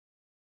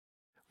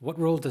What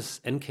role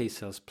does NK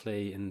cells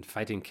play in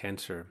fighting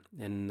cancer?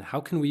 And how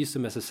can we use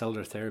them as a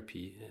cellular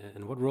therapy?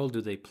 And what role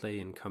do they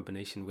play in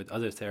combination with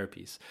other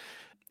therapies?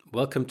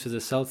 Welcome to the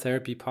Cell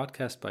Therapy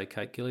Podcast by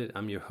Kite Gilead.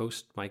 I'm your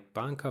host, Mike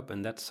Barnkop,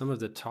 and that's some of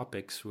the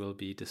topics we'll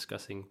be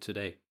discussing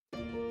today.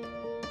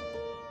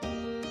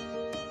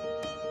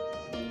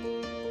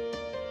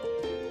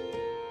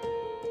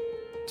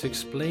 To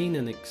explain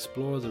and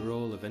explore the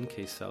role of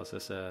NK cells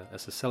as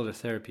a cellular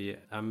therapy,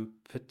 I'm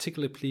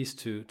particularly pleased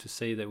to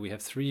say that we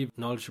have three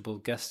knowledgeable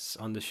guests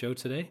on the show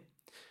today.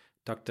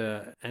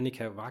 Dr.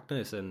 Arnika Wagner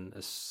is an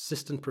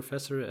assistant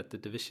professor at the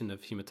Division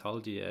of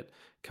Hematology at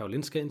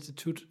Karolinska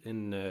Institute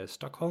in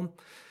Stockholm,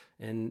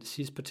 and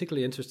she's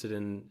particularly interested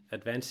in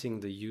advancing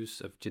the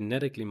use of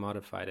genetically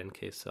modified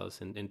NK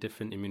cells in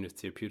different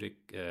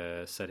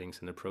immunotherapeutic settings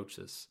and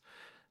approaches.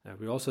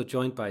 We're also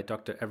joined by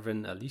Dr.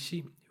 Evren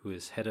Alici, who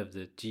is head of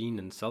the Gene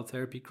and Cell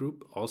Therapy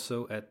Group,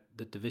 also at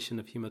the Division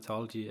of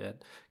Hematology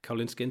at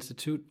Karolinska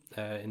Institute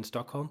in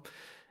Stockholm.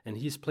 And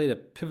he's played a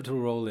pivotal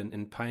role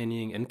in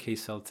pioneering NK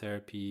cell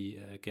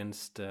therapy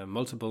against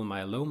multiple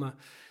myeloma,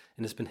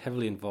 and has been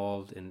heavily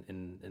involved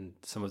in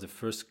some of the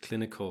first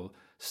clinical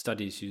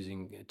studies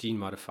using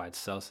gene-modified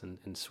cells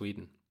in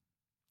Sweden.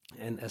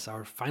 And as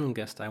our final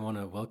guest, I want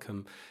to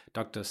welcome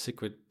Dr.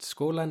 Sigrid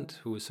Skånland,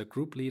 who is a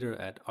group leader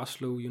at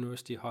Oslo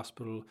University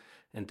Hospital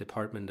and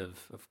Department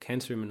of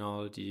Cancer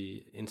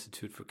Immunology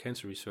Institute for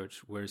Cancer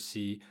Research, where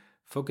she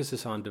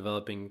focuses on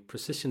developing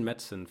precision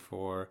medicine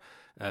for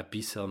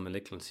B-cell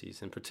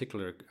malignancies, in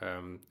particular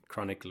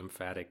chronic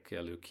lymphatic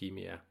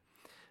leukemia.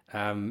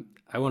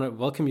 I want to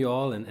welcome you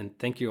all and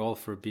thank you all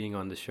for being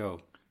on the show.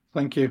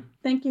 Thank you.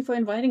 Thank you for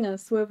inviting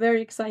us. We're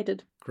very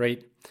excited.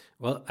 Great.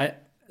 Well,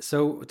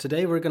 So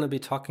today we're going to be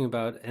talking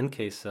about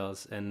NK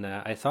cells, and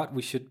I thought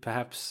we should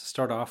perhaps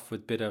start off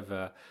with a bit of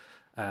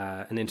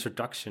an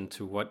introduction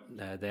to what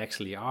they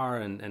actually are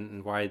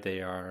and why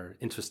they are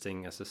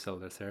interesting as a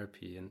cellular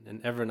therapy.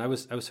 And Evren,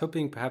 I was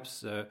hoping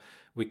perhaps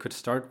we could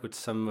start with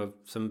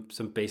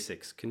some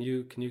basics. Can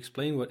you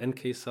explain what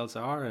NK cells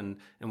are and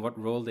what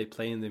role they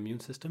play in the immune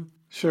system?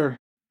 Sure.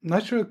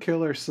 Natural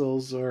killer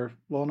cells are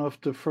one of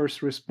the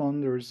first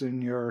responders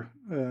in your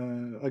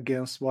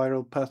against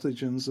viral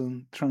pathogens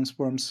and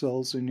transform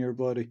cells in your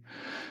body.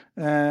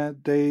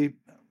 They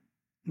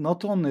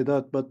not only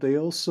that, but they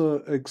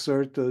also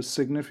exert a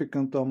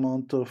significant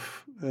amount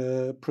of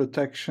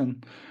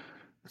protection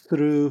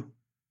through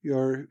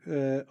your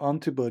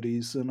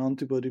antibodies and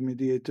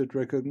antibody-mediated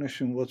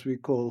recognition, what we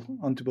call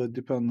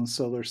antibody-dependent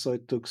cellular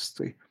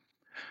cytotoxicity.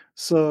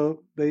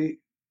 So they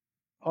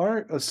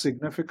are a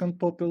significant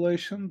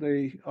population.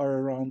 They are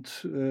around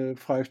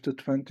 5 to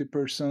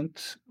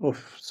 20%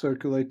 of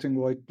circulating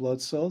white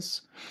blood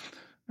cells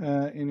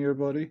in your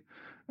body.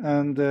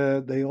 And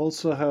they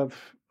also have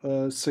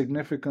a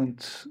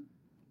significant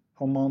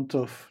amount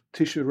of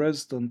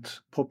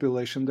tissue-resident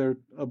population. They're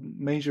a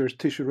major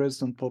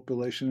tissue-resident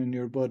population in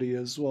your body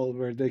as well,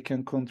 where they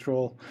can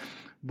control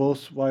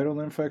both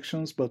viral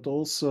infections, but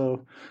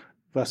also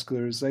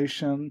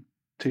vascularization,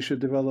 tissue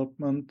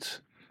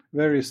development,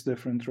 various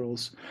different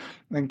roles.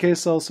 NK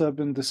cells have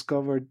been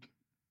discovered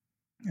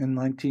in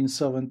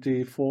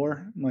 1974,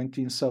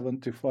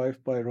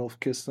 1975 by Rolf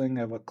Kissling,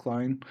 Eva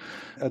Klein,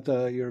 at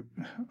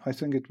I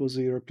think it was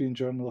a European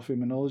Journal of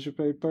Immunology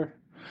paper.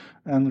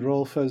 And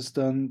Rolf has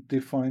then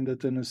defined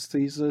it in his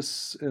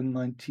thesis in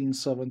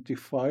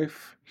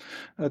 1975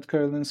 at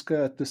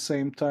Karolinska. At the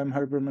same time,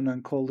 Herbermann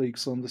and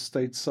colleagues on the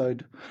state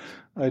side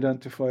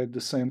identified the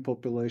same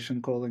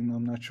population, calling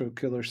them natural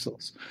killer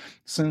cells.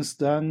 Since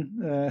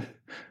then,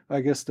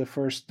 I guess the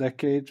first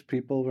decade,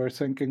 people were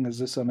thinking, is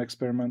this an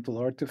experimental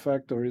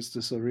artifact or is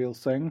this a real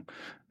thing?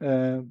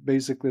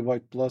 Basically,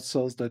 white blood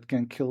cells that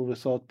can kill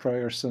without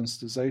prior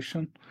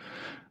sensitization.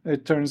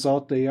 It turns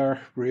out they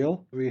are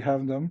real. We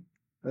have them.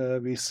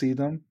 We see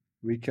them.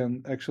 We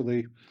can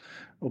actually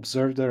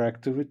observe their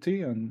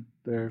activity and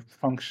their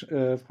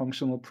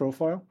functional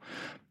profile.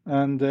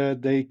 And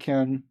they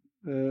can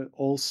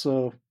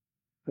also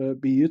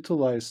be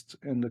utilized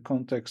in the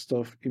context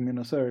of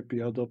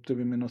immunotherapy, adoptive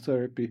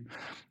immunotherapy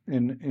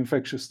in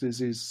infectious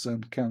diseases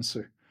and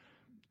cancer.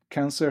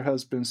 Cancer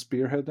has been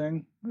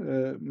spearheading,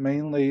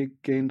 mainly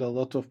gained a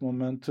lot of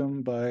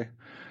momentum by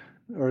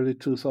early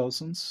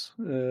 2000s,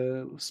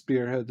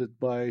 spearheaded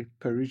by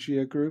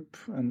Perugia Group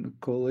and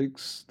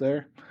colleagues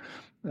there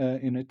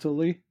in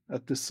Italy.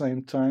 At the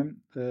same time,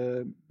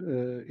 in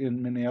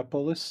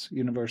Minneapolis,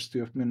 University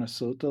of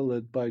Minnesota,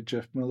 led by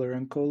Jeff Miller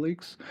and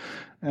colleagues.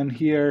 And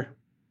here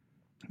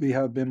we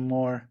have been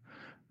more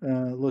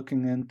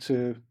looking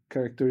into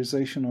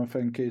characterization of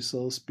NK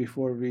cells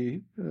before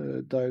we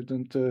dived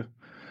into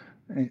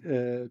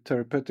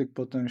therapeutic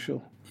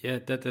potential. Yeah,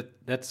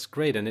 that's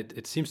great, and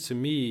it seems to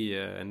me,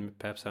 and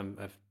perhaps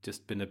I've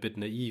just been a bit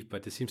naive,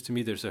 but it seems to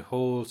me there's a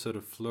whole sort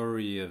of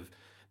flurry of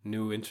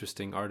new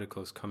interesting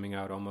articles coming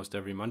out almost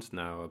every month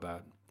now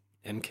about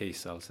NK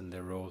cells and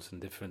their roles in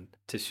different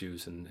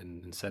tissues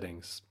and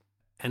settings.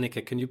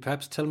 Arnika, can you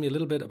perhaps tell me a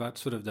little bit about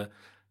sort of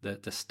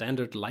the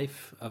standard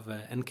life of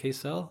an NK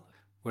cell?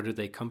 Where do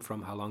they come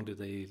from? How long do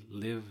they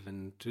live?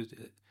 And do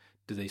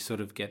they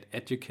sort of get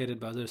educated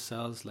by other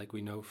cells, like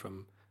we know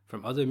from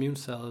other immune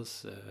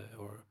cells,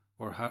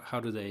 or how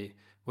do they?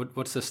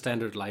 What's the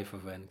standard life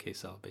of an NK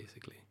cell,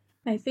 basically?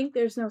 I think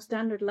there's no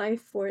standard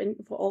life for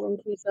all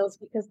NK cells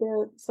because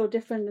they're so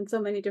different in so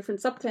many different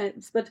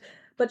subtypes.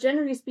 But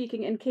generally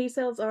speaking, NK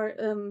cells are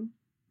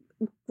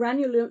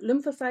granular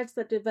lymphocytes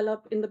that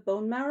develop in the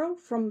bone marrow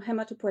from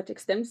hematopoietic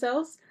stem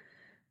cells.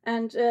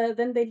 And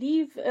then they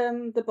leave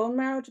the bone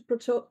marrow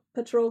to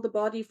patrol the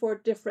body for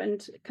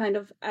different kind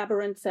of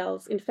aberrant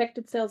cells,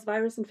 infected cells,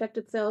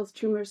 virus-infected cells,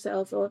 tumor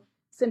cells, or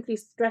simply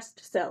stressed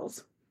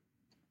cells.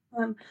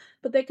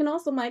 But they can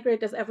also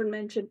migrate, as Evren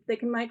mentioned, they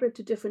can migrate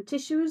to different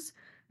tissues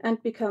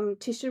and become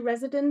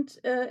tissue-resident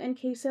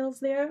NK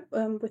cells there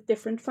with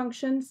different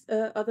functions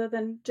other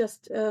than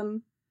just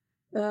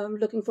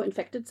looking for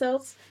infected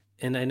cells.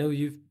 And I know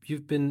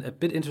you've been a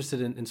bit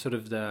interested in sort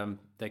of the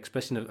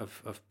expression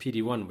of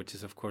PD-1, which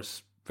is, of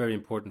course, very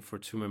important for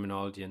tumor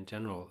immunology in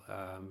general.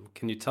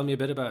 Can you tell me a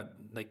bit about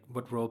like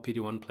what role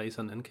PD-1 plays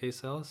on NK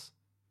cells?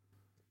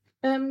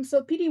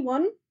 So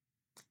PD-1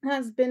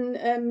 has been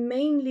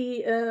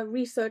mainly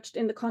researched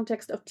in the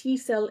context of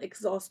T-cell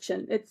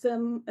exhaustion. It's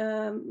an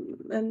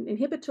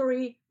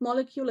inhibitory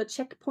molecule, a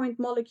checkpoint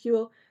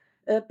molecule,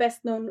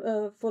 best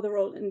known for the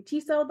role in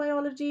T-cell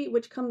biology,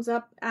 which comes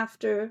up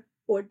after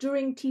or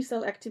during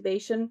T-cell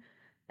activation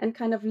and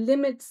kind of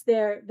limits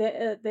their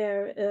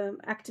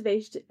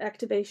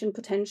activation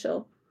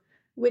potential,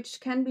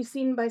 which can be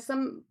seen by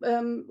some,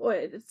 or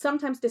it's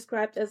sometimes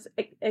described as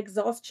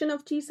exhaustion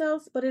of T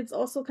cells, but it's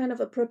also kind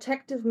of a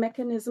protective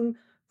mechanism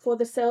for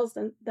the cells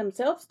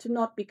themselves to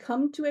not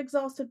become too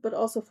exhausted, but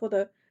also for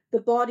the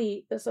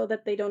body so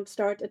that they don't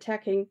start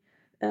attacking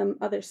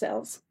other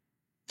cells.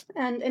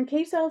 And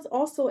NK cells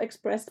also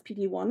express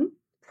PD-1,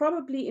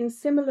 probably in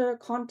similar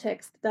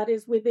context, that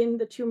is within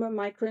the tumor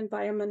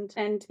microenvironment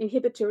and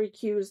inhibitory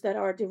cues that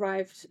are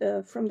derived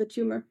from the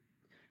tumor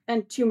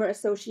and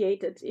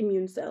tumor-associated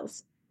immune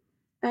cells.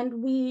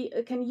 And we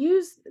can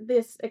use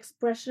this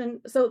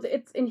expression, so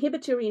it's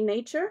inhibitory in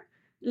nature,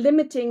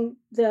 limiting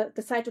the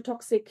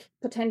cytotoxic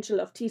potential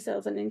of T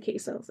cells and NK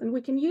cells. And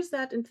we can use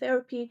that in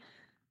therapy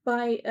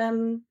by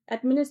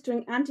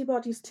administering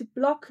antibodies to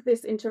block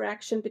this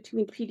interaction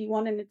between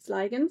PD-1 and its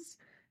ligands,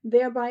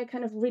 thereby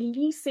kind of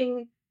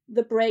releasing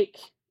the brake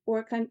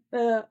or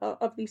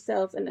of these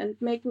cells and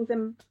making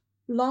them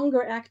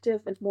longer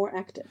active and more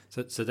active.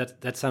 So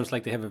that sounds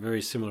like they have a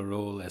very similar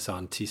role as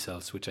on T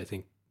cells, which I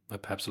think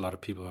perhaps a lot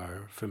of people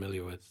are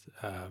familiar with.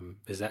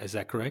 Is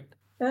that correct?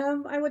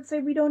 I would say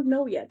we don't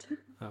know yet.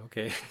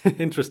 Okay,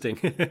 interesting.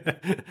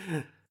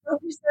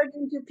 Research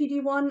into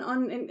PD-1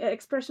 on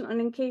expression on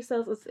NK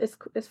cells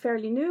is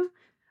fairly new.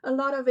 A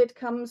lot of it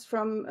comes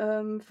from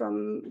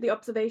the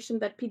observation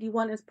that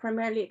PD-1 is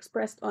primarily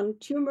expressed on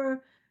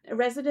tumor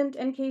resident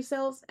NK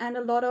cells, and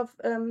a lot of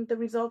the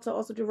results are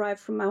also derived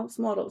from mouse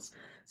models.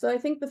 So I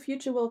think the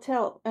future will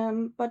tell.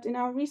 But in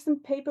our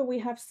recent paper, we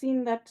have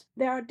seen that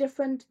there are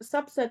different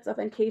subsets of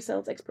NK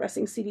cells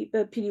expressing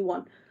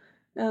PD-1.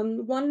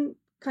 One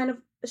kind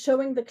of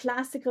showing the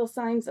classical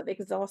signs of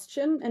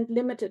exhaustion and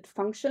limited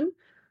function.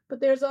 But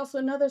there's also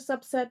another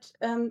subset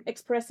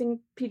expressing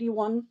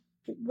PD-1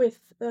 with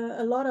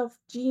a lot of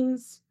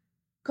genes,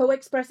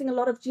 co-expressing a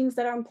lot of genes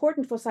that are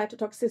important for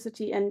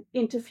cytotoxicity and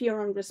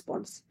interferon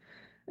response.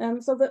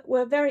 So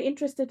we're very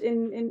interested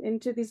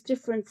into these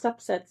different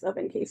subsets of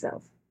NK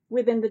cells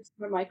within the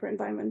tumor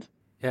microenvironment.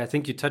 Yeah, I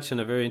think you touched on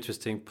a very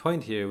interesting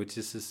point here, which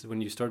is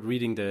when you start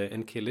reading the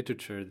NK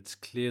literature, it's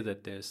clear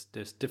that there's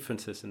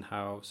differences in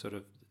how sort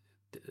of,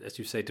 as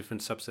you say,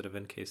 different subset of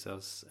NK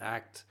cells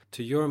act.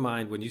 To your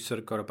mind, when you sort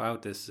of got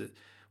about this,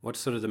 what's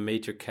sort of the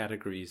major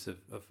categories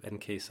of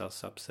NK cell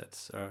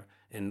subsets,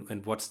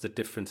 and what's the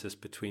differences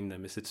between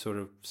them? Is it sort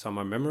of some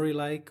are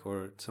memory-like,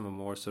 or some are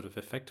more sort of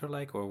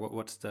effector-like, or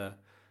what's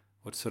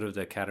sort of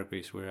the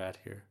categories we're at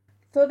here?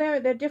 So there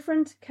are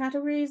different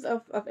categories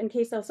of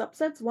NK cell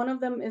subsets. One of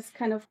them is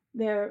kind of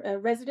their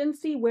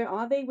residency. Where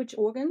are they? Which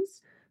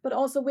organs? But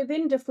also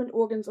within different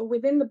organs or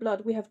within the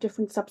blood, we have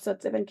different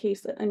subsets of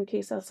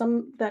NK cells.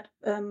 Some that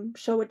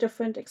show a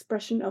different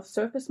expression of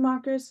surface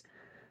markers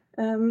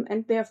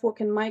and therefore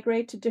can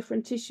migrate to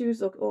different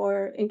tissues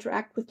or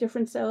interact with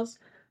different cells.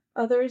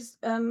 Others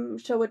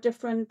show a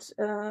different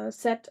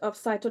set of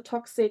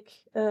cytotoxic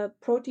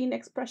protein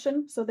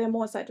expression. So they're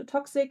more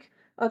cytotoxic.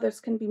 Others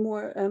can be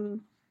more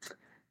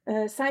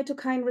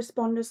cytokine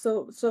responders,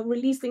 so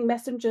releasing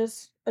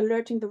messengers,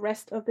 alerting the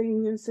rest of the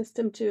immune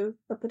system to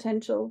a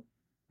potential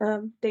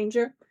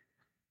danger.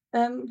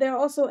 There are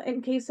also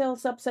NK cell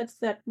subsets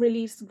that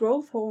release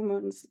growth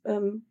hormones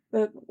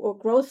or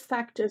growth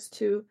factors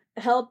to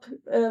help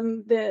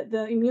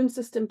the immune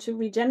system to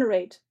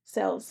regenerate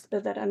cells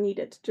that are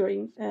needed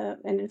during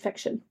an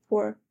infection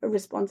or a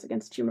response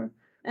against tumor.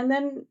 And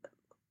then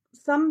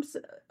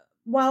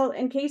while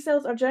NK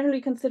cells are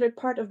generally considered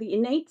part of the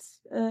innate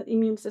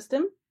immune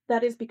system,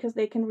 that is because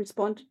they can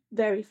respond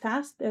very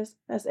fast, as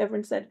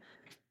Evren said,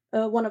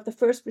 one of the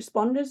first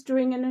responders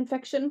during an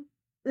infection.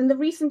 in the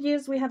recent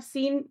years, we have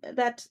seen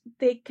that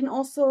they can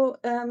also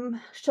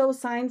show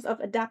signs of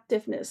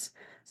adaptiveness.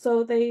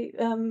 So they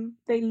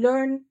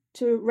learn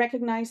to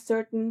recognize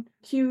certain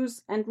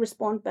cues and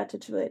respond better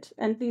to it.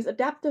 And these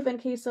adaptive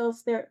NK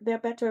cells, they're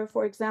better,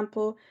 for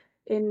example,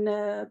 in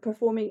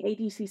performing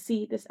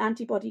ADCC, this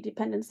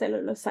antibody-dependent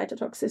cellular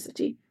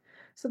cytotoxicity.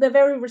 So they're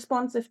very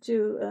responsive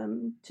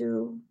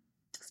to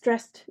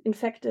stressed,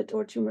 infected,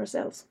 or tumor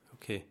cells.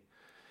 Okay.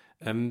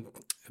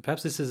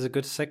 Perhaps this is a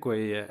good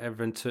segue,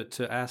 Evren,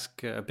 to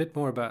ask a bit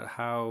more about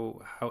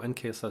how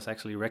NK cells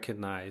actually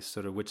recognize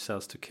sort of which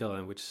cells to kill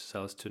and which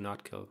cells to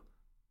not kill.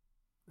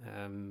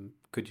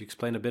 Could you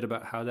explain a bit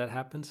about how that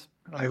happens?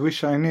 I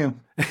wish I knew.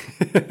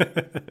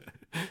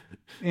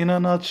 In a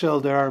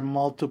nutshell, there are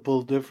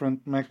multiple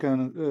different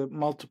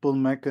multiple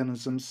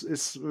mechanisms.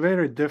 It's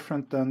very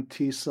different than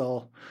T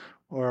cell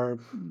or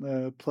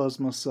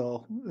plasma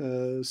cell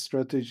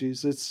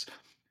strategies.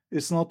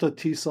 It's not a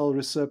T cell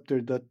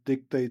receptor that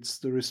dictates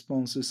the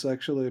response. It's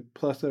actually a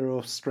plethora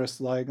of stress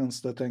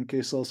ligands that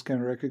NK cells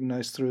can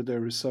recognize through their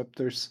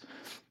receptors.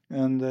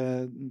 And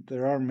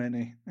there are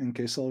many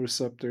NK cell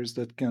receptors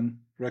that can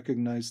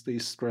recognize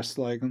these stress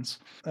ligands.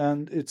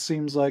 And it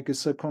seems like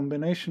it's a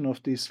combination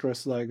of these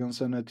stress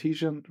ligands and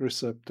adhesion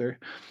receptor,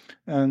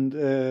 and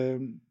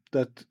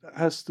that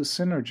has to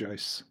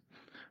synergize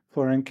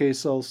for NK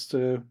cells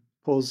to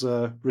pose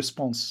a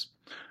response,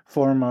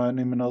 form an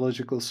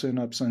immunological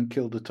synapse, and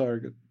kill the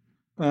target.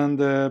 And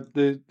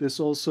this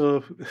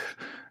also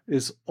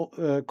is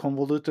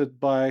convoluted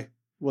by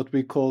what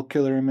we call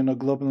killer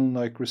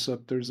immunoglobulin-like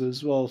receptors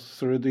as well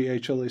through the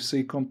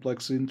HLA-C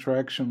complex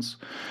interactions,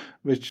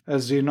 which,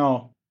 as you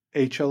know,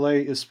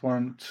 HLA is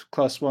formed,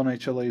 class 1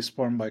 HLA is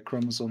formed by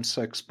chromosome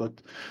 6,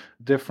 but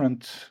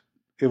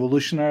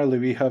evolutionarily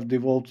we have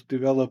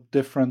developed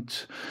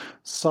different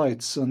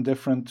sites and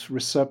different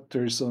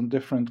receptors on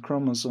different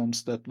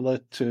chromosomes that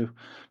led to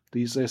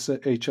these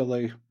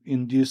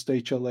HLA-induced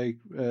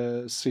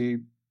HLA-C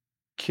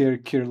KIR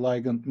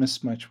ligand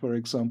mismatch, for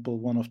example,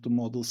 one of the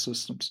model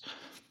systems.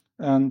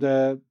 And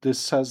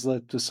this has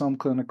led to some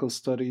clinical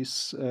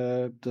studies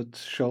that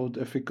showed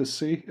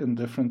efficacy in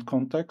different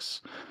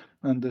contexts.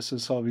 And this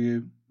is how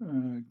you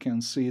can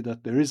see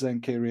that there is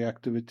NK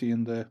reactivity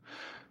in the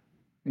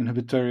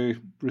inhibitory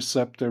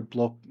receptor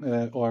block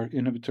or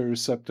inhibitory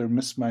receptor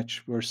mismatch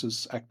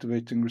versus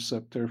activating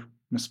receptor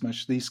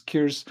mismatch. These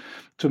KIRs,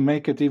 to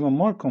make it even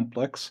more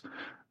complex,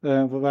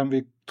 when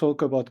we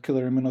talk about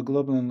killer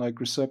immunoglobulin-like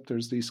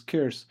receptors, these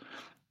KIRs,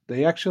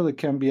 they actually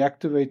can be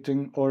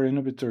activating or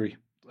inhibitory.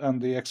 And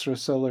the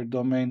extracellular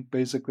domain,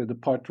 basically the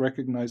part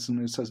recognizing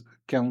it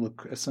can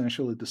look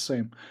essentially the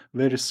same,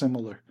 very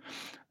similar.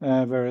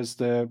 Whereas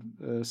the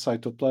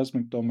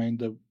cytoplasmic domain,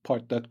 the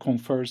part that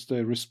confers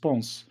the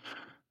response,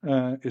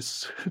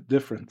 is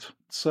different.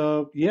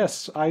 So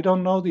yes, I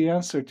don't know the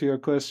answer to your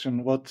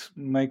question, what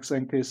makes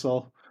NK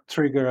cell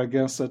trigger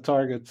against a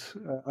target.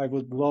 I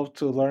would love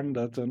to learn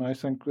that, and I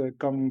think the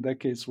coming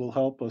decades will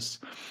help us.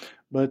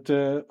 But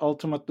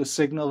ultimately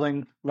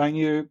signaling, when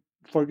you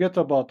forget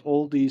about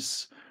all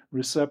these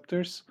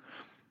receptors,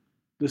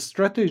 the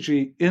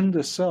strategy in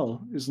the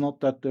cell is not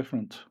that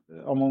different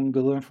among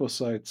the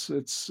lymphocytes.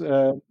 It's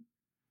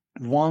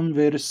one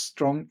very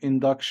strong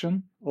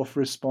induction of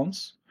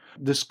response.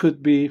 This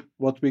could be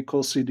what we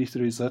call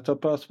CD3 zeta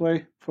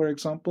pathway, for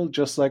example,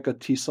 just like a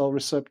T cell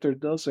receptor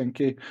does.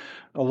 A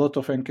lot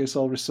of NK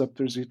cell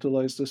receptors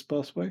utilize this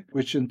pathway,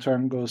 which in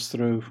turn goes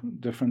through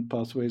different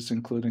pathways,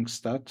 including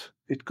STAT.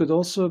 It could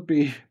also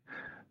be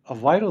a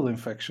viral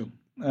infection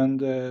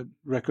and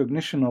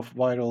recognition of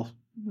viral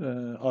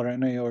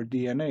RNA or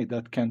DNA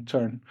that can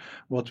turn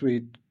what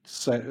we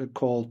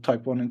call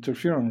type 1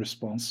 interferon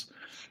response.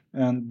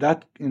 And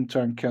that in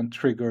turn can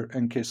trigger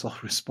NK cell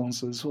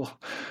response as well.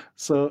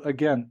 So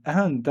again,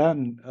 and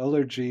then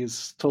allergy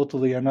is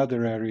totally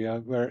another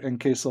area where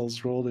NK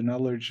cells' role in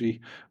allergy,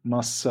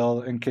 mast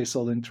cell, NK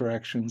cell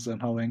interactions, and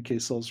how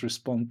NK cells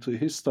respond to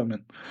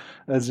histamine.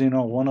 As you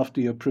know, one of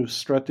the approved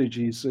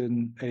strategies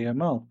in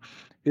AML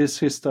is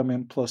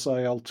histamine plus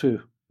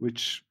IL-2,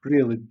 which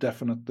really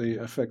definitely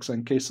affects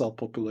NK cell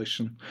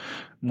population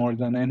more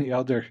than any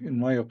other, in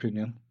my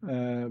opinion.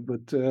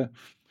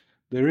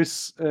 There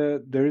is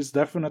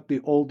definitely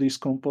all these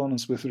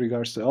components with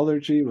regards to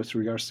allergy, with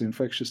regards to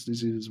infectious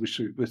diseases,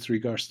 with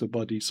regards to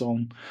body's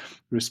own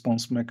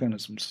response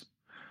mechanisms.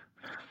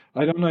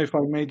 I don't know if I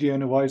made you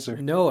any wiser.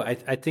 No,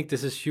 I think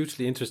this is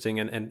hugely interesting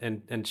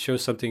and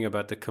shows something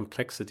about the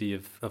complexity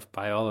of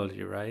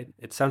biology, right?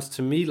 It sounds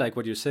to me like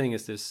what you're saying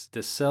is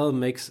the cell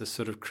makes a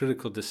sort of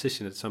critical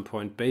decision at some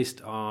point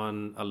based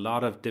on a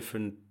lot of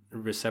different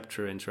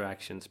receptor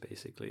interactions,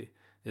 basically.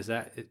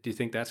 Do you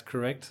think that's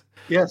correct?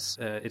 Yes.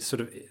 It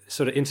sort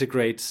of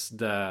integrates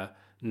the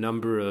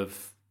number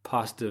of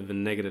positive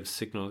and negative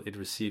signal it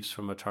receives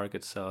from a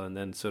target cell and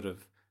then sort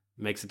of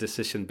makes a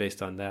decision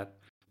based on that,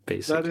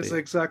 basically. That is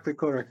exactly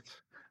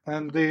correct.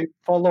 And the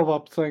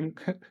follow-up thing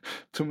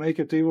to make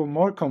it even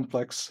more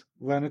complex,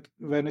 when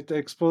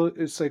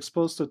it's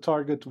exposed to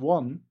target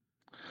 1,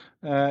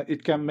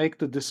 it can make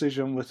the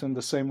decision within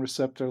the same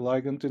receptor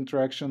ligand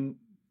interaction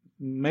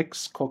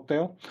mix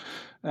cocktail,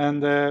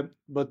 and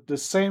but the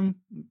same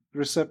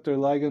receptor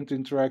ligand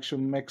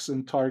interaction mix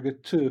in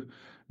target 2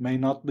 may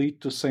not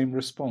lead to same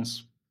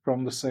response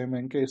from the same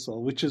NK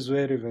cell, which is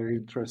very, very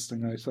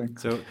interesting, I think.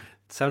 So it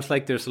sounds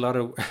like there's a lot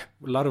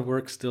of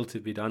work still to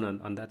be done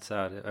on that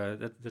side.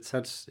 That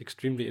sounds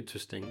extremely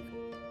interesting.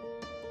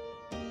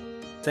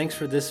 Thanks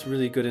for this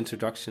really good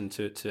introduction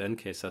to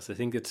NK cells. I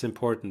think it's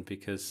important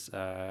because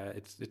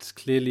it's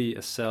clearly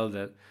a cell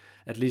that,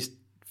 at least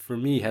for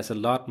me, has a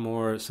lot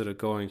more sort of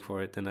going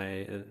for it than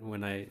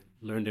when I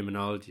learned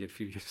immunology a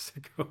few years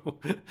ago.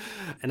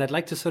 And I'd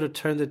like to sort of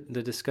turn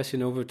the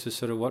discussion over to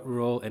sort of what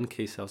role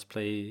NK cells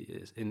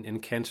play in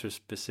cancer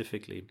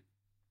specifically.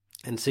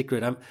 And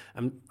Sigrid,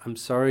 I'm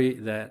sorry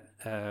that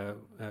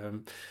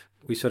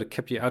we sort of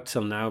kept you out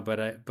till now, but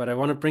I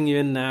want to bring you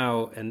in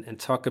now and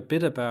talk a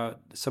bit about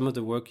some of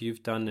the work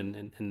you've done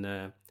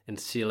in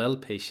CLL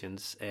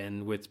patients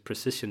and with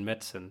precision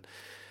medicine.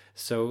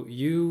 So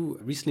you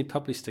recently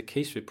published a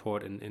case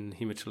report in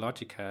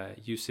Hematologica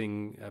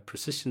using a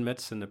precision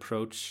medicine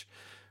approach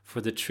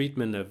for the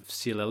treatment of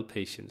CLL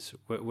patients,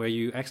 where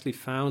you actually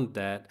found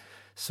that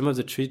some of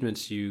the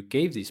treatments you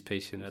gave these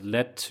patients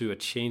led to a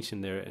change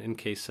in their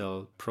NK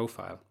cell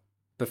profile.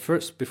 But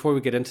first, before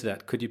we get into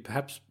that, could you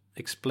perhaps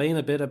explain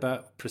a bit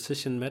about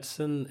precision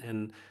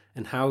medicine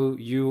and how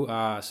you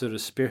are sort of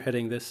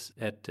spearheading this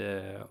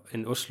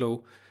in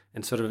Oslo,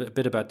 and sort of a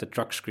bit about the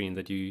drug screen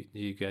that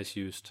you guys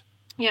used?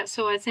 Yeah,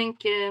 so I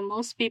think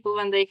most people,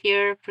 when they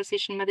hear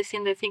precision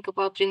medicine, they think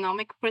about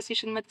genomic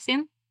precision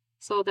medicine,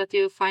 so that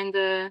you find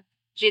the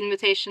gene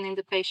mutation in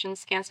the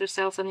patient's cancer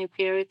cells and you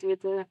pair it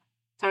with the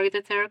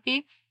targeted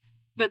therapy.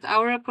 But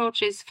our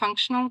approach is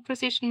functional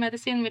precision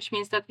medicine, which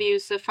means that we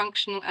use a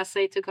functional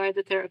assay to guide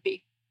the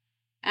therapy.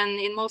 And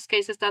in most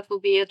cases, that will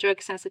be a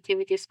drug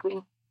sensitivity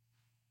screen.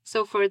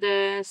 So for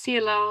the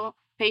CLL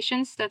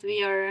patients that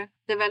we are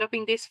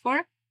developing this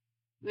for,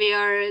 we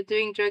are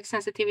doing drug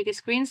sensitivity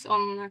screens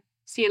on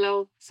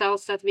CLL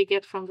cells that we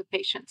get from the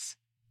patients.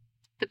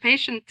 The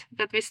patient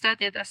that we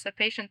studied as a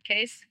patient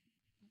case,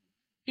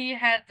 he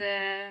had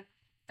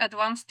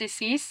advanced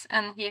disease,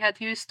 and he had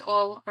he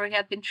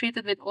had been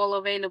treated with all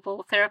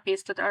available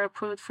therapies that are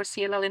approved for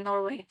CLL in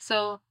Norway.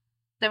 So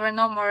there were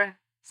no more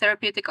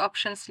therapeutic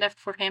options left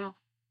for him.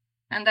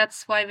 And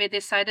that's why we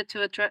decided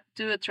to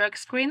do a drug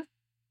screen.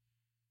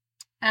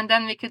 And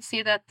then we could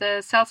see that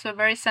the cells were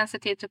very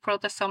sensitive to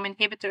proteasome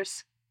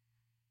inhibitors.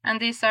 And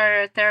these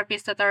are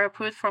therapies that are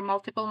approved for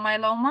multiple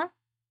myeloma.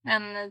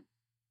 And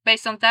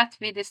based on that,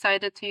 we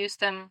decided to use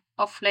them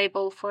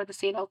off-label for the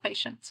CLL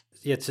patients.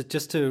 Yeah, so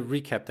just to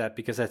recap that,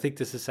 because I think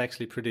this is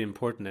actually pretty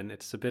important, and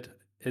it's a bit,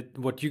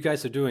 what you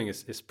guys are doing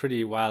is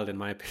pretty wild in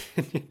my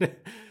opinion,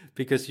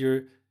 because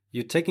you're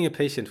taking a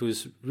patient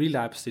who's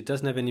relapsed, it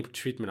doesn't have any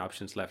treatment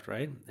options left,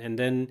 right? And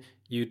then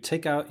you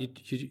take out,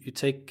 you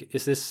take,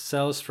 is this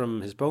cells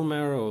from his bone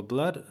marrow or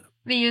blood?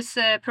 We use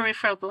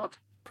peripheral blood.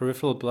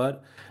 Peripheral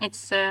blood?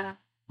 It's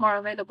more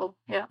available,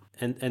 yeah.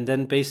 And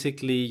then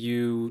basically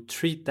you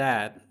treat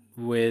that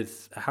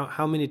with,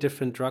 how many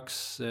different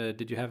drugs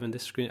did you have in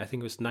this screen? I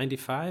think it was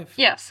 95?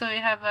 Yeah, so we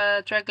have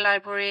a drug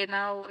library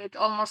now with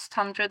almost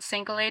 100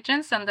 single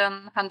agents and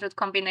then 100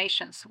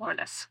 combinations, more or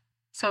less.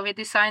 So we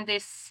designed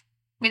this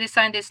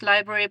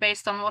library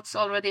based on what's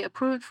already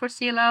approved for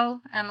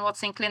CLL and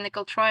what's in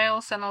clinical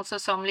trials, and also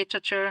some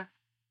literature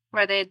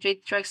where they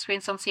did drug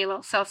screens on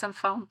CLL cells and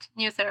found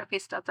new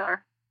therapies that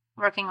are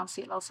working on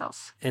CLL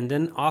cells. And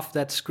then off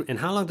that screen, and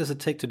how long does it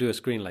take to do a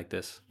screen like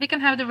this? We can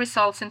have the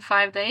results in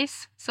 5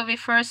 days. So we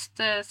first,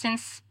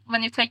 since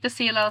when you take the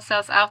CLL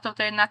cells out of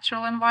their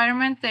natural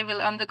environment, they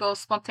will undergo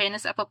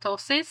spontaneous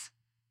apoptosis.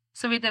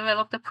 So we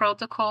developed a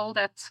protocol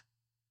that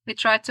we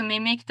try to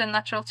mimic the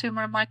natural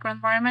tumor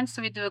microenvironment.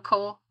 So we do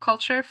a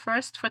culture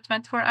first for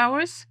 24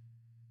 hours.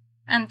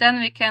 And then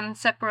we can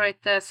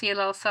separate the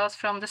CLL cells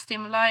from the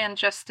stimuli and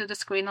just do the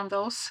screen on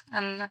those.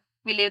 And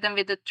we leave them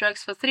with the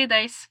drugs for 3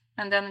 days.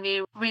 And then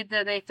we read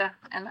the data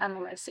and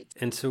analyze it.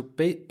 And so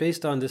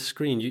based on this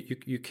screen,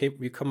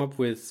 you come up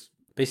with,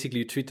 basically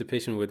you treat the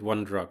patient with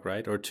one drug,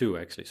 right? Or two,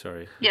 actually,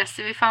 sorry. Yes,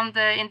 we found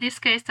in this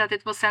case that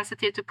it was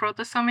sensitive to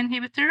proteasome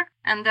inhibitor.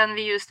 And then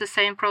we used the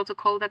same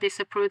protocol that is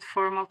approved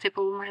for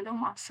multiple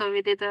myeloma. So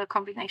we did a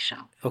combination.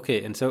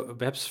 Okay, and so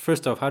perhaps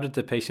first off, how did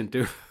the patient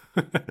do?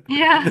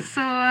 Yeah,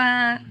 so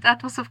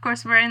that was of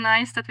course very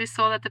nice that we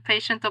saw that the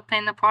patient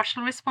obtained a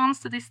partial response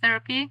to this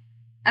therapy.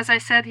 As I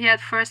said, he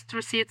had first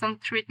received some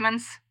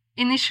treatments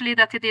initially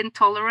that he didn't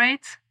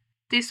tolerate.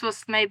 This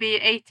was maybe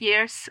 8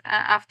 years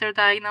after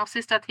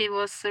diagnosis that he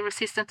was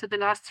resistant to the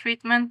last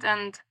treatment.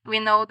 And we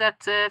know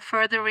that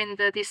further in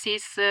the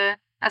disease,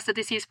 as the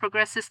disease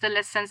progresses, the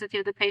less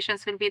sensitive the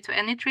patients will be to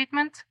any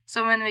treatment.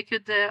 So when we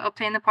could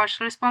obtain a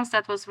partial response,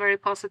 that was very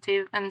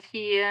positive. And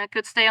he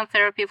could stay on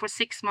therapy for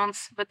 6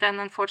 months, but then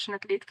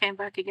unfortunately it came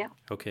back again.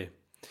 Okay.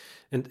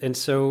 And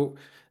so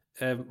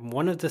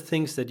One of the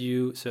things that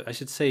so I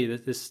should say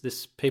that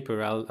this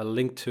paper, I'll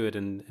link to it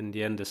in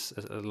the end,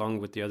 along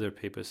with the other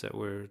papers that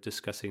we're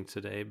discussing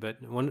today.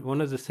 But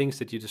one of the things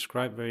that you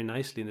describe very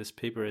nicely in this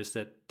paper is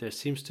that there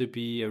seems to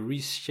be a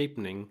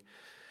reshaping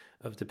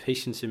of the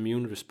patient's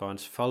immune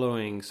response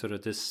following sort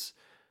of this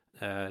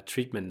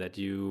treatment that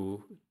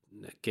you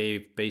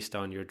gave based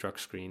on your drug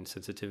screen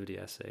sensitivity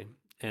assay.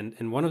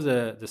 And one of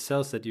the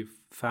cells that you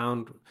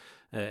found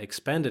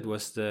expanded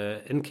was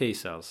the NK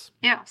cells.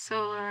 Yeah,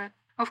 so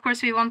of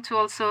course we want to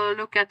also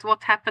look at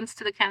what happens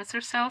to the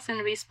cancer cells in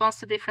response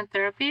to different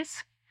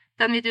therapies.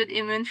 Then we did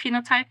immune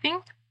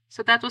phenotyping.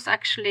 So that was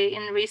actually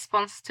in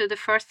response to the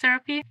first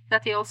therapy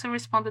that he also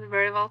responded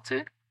very well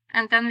to.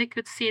 And then we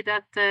could see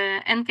that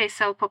the NK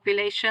cell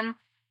population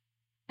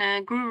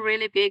grew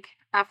really big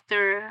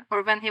after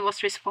or when he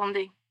was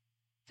responding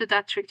to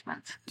that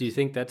treatment. Do you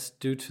think that's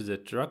due to the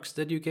drugs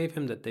that you gave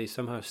him, that they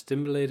somehow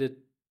stimulated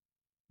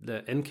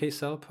the NK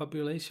cell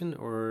population,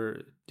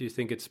 or do you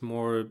think it's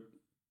more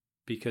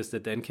because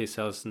that the NK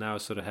cells now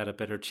sort of had a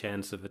better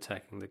chance of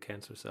attacking the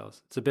cancer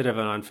cells? It's a bit of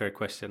an unfair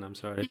question, I'm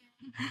sorry.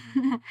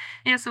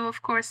 Yeah, so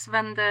of course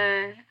when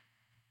the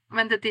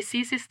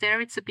disease is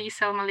there, it's a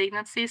B-cell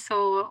malignancy,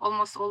 so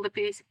almost all the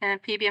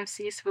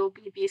PBMCs will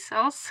be B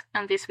cells,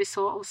 and this we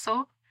saw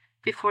also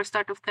before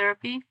start of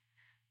therapy.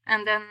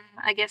 And then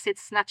I guess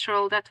it's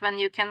natural that when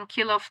you can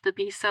kill off the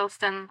B cells,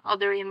 then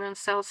other immune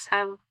cells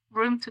have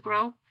room to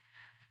grow.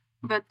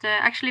 But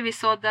actually we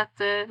saw that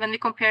when we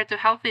compared to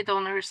healthy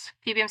donors,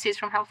 PBMCs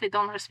from healthy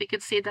donors, we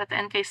could see that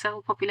the NK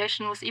cell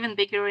population was even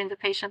bigger in the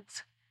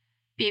patient's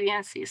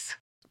PBMCs.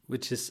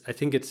 Which is, I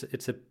think it's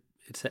an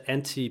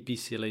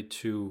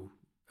anti-BCLA2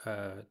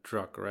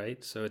 drug,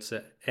 right? So it's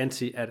an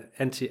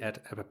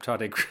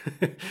anti-apoptotic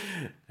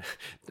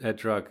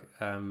drug.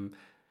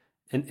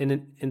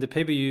 In the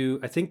paper,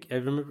 I think if I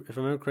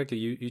remember correctly,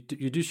 you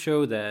do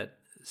show that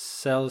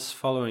cells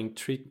following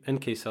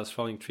NK cells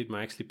following treatment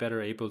are actually better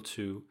able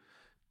to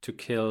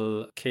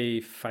kill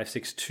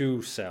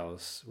K562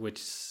 cells,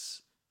 which,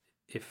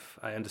 if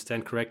I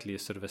understand correctly,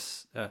 is sort of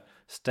a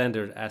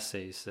standard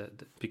assays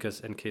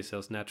because NK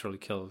cells naturally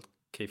kill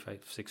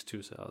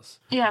K562 cells.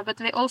 Yeah, but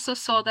we also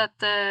saw that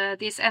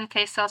these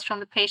NK cells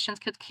from the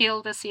patient could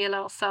kill the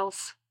CLL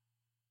cells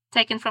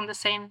taken from the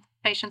same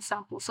patient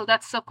sample. So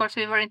that's, of course,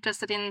 we were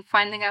interested in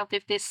finding out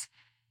if these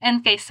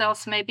NK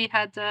cells maybe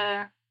had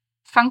a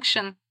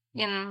function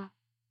in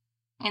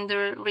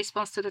the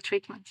response to the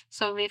treatment.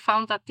 So we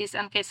found that these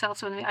NK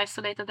cells, when we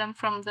isolated them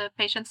from the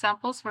patient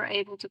samples, were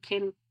able to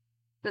kill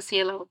the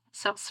CLL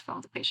cells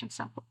from the patient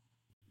sample.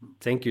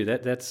 Thank you.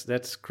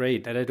 That's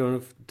great. And I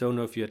don't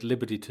know if you're at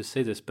liberty to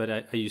say this, but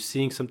are you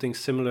seeing something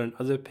similar in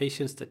other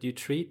patients that you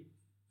treat,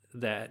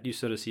 that you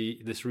sort of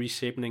see this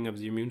reshaping of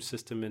the immune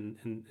system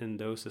in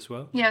those as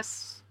well?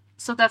 Yes.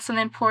 So that's an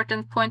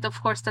important point, of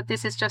course, that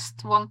this is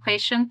just one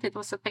patient. It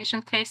was a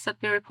patient case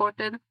that we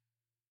reported.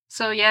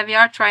 So yeah, we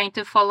are trying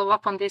to follow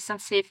up on this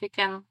and see if we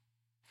can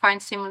find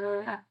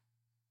similar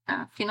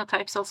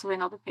phenotypes also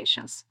in other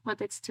patients, but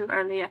it's too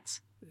early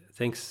yet.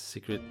 Thanks,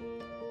 Sigrid.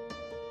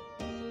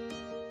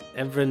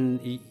 Evren,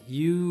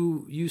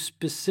 you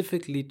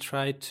specifically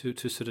tried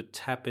to sort of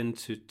tap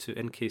into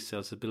NK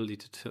cells' ability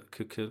to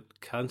kill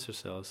cancer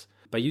cells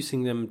by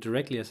using them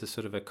directly as a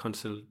sort of a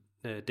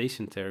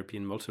consolidation therapy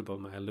in multiple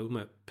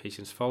myeloma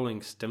patients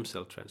following stem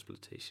cell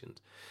transplantation.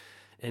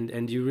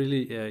 And you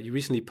you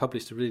recently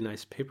published a really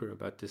nice paper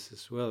about this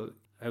as well.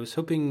 I was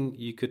hoping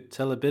you could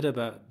tell a bit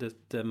about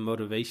the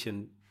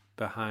motivation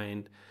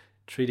behind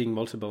treating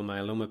multiple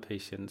myeloma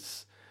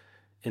patients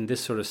in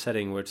this sort of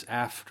setting where it's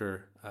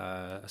after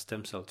a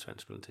stem cell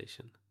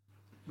transplantation.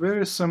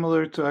 Very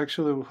similar to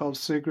actually how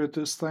Sigrid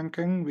is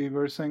thinking. We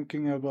were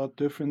thinking about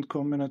different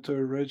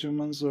combinatory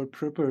regimens or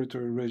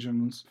preparatory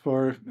regimens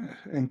for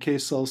NK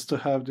cells to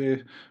have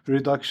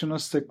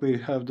reductionistically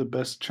have the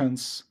best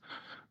chance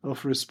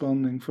of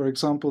responding. For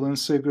example, in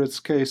Sigrid's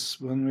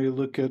case, when we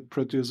look at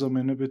proteasome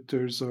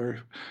inhibitors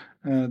or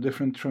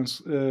different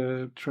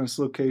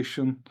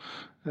translocation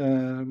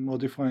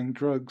modifying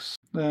drugs,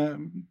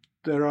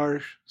 there are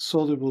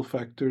soluble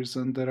factors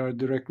and there are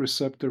direct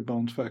receptor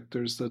bound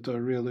factors that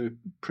are really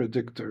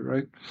predictor,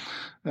 right?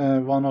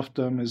 One of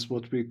them is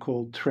what we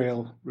call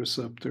trail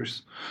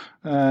receptors.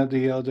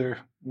 The other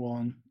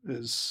one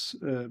is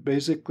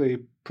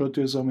basically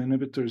proteasome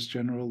inhibitors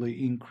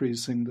generally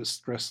increasing the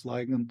stress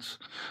ligand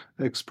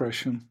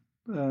expression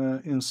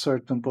in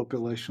certain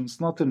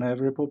populations, not in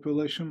every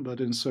population, but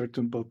in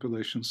certain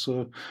populations.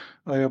 So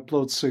I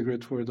applaud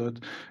Sigrid for that.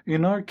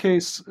 In our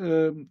case,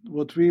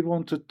 what we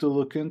wanted to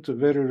look into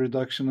very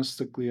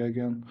reductionistically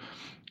again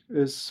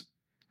is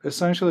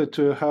essentially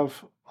to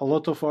have a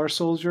lot of our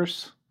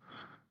soldiers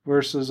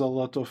versus a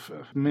lot of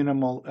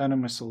minimal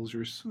enemy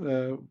soldiers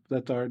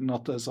that are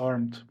not as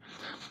armed.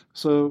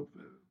 So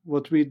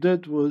what we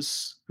did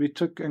was we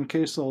took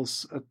NK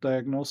cells at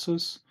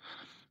diagnosis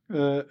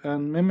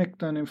and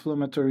mimicked an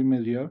inflammatory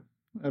milieu,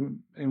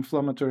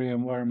 inflammatory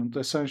environment,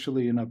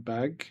 essentially in a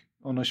bag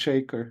on a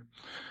shaker,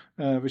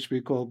 which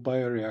we call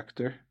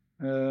bioreactor.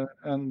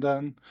 And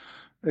then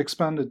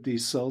expanded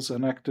these cells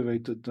and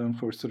activated them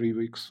for 3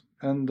 weeks.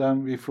 And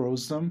then we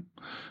froze them.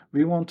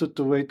 We wanted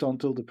to wait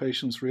until the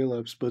patients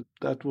relapsed, but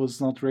that was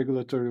not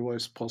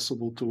regulatory-wise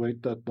possible to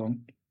wait that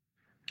long.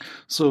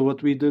 So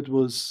what we did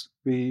was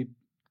we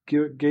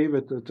gave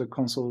it at a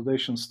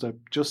consolidation step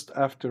just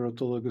after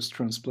autologous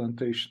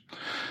transplantation,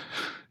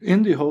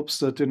 in the hopes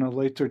that in a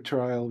later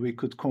trial we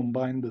could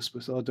combine this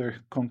with other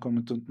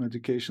concomitant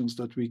medications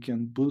that we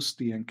can boost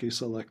the NK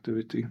cell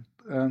activity.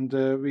 And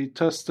we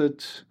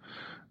tested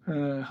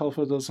half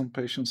a dozen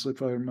patients,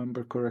 if I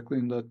remember correctly,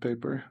 in that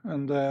paper.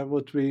 And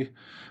what we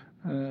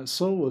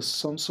saw was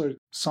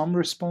some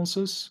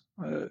responses.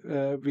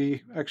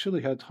 We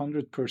actually had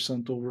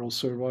 100% overall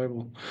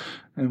survival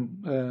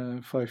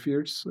in 5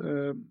 years,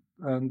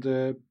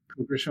 and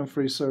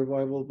progression-free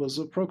survival was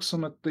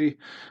approximately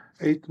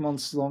 8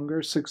 months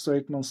longer, 6 to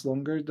 8 months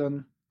longer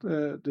than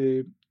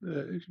the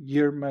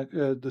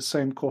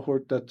same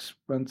cohort that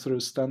went through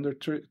standard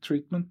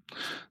treatment.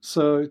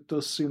 So it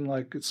does seem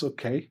like it's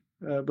okay,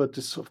 but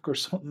it's of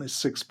course only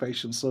 6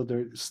 patients, so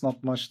there is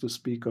not much to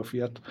speak of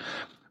yet.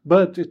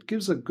 But it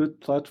gives a good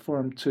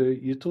platform to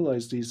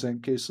utilize these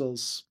NK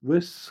cells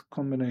with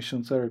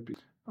combination therapy.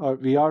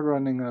 We are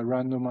running a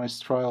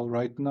randomized trial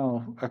right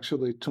now.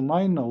 Actually, to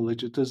my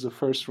knowledge, it is the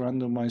first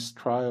randomized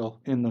trial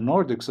in the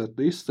Nordics, at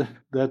least,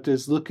 that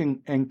is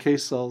looking NK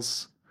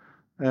cells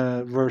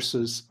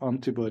versus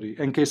antibody,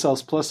 NK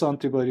cells plus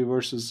antibody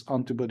versus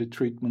antibody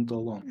treatment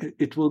alone.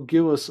 It will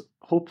give us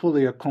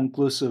hopefully a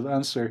conclusive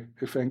answer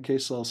if NK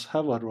cells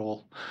have a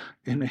role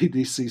in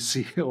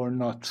ADCC or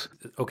not.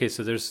 Okay,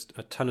 so there's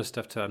a ton of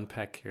stuff to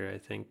unpack here, I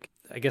think.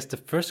 I guess the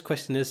first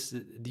question is,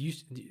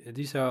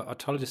 these are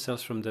autologous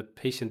cells from the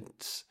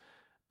patients,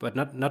 but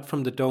not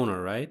from the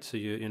donor, right? So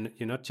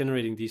you're not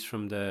generating these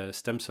from the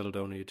stem cell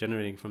donor, you're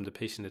generating from the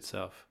patient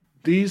itself.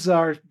 These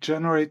are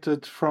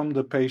generated from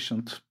the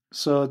patient.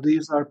 So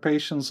these are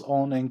patient's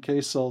own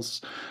NK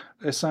cells.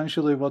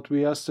 Essentially, what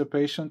we asked the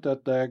patient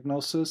at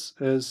diagnosis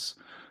is,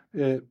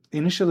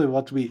 initially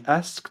what we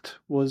asked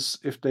was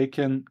if they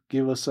can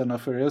give us an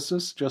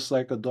apheresis, just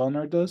like a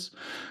donor does.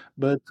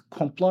 But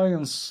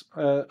compliance,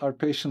 our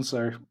patients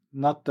are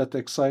not that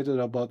excited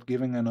about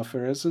giving an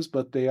apheresis,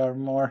 but they are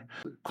more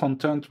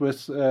content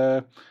with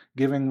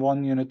giving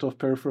 1 unit of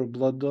peripheral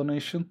blood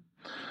donation.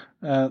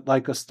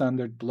 Like a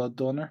standard blood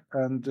donor.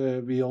 And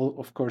we all,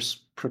 of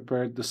course,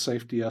 prepared the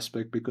safety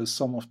aspect because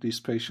some of these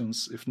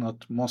patients, if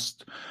not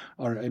most,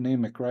 are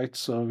anemic, right?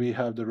 So we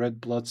have the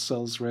red blood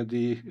cells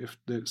ready if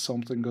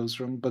something goes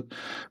wrong. But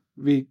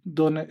they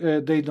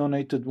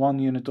donated 1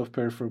 unit of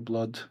peripheral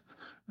blood,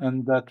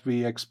 and that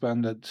we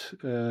expanded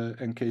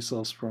NK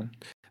cells from.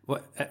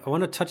 Well, I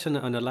want to touch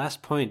on the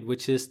last point,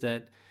 which is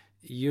that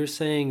you're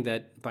saying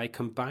that by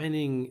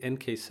combining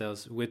NK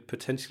cells with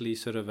potentially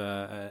sort of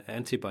a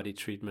antibody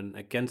treatment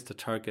against the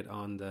target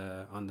on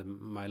the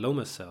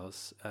myeloma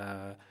cells,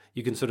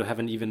 you can sort of have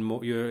an even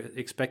more. You're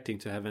expecting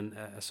to have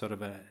a sort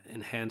of an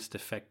enhanced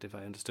effect, if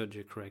I understood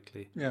you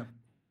correctly. Yeah.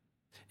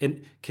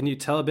 And can you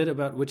tell a bit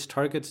about which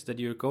targets that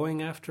you're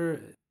going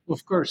after?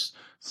 Of course.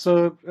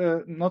 So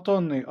not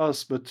only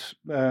us, but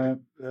a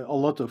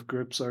lot of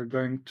groups are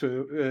going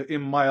to,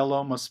 in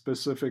myeloma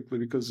specifically,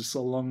 because it's a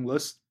long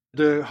list.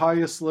 The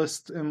highest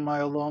list in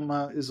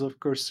myeloma is, of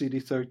course,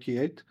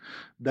 CD38.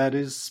 That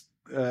is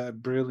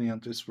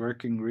brilliant. It's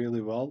working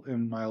really well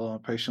in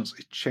myeloma patients.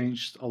 It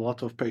changed a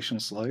lot of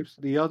patients' lives.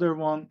 The other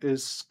one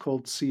is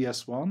called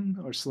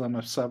CS1 or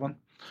SLEMF7,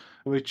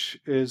 which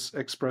is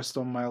expressed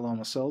on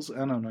myeloma cells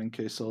and on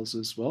NK cells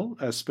as well,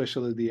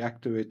 especially the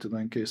activated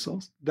NK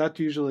cells. That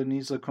usually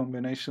needs a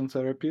combination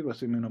therapy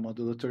with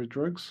immunomodulatory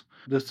drugs.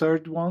 The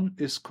third one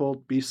is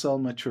called B-cell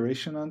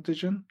maturation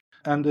antigen.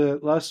 And the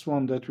last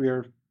one that we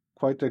are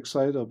quite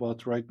excited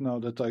about right now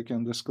that I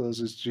can disclose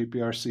is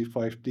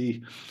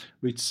GPRC5D,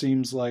 which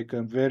seems like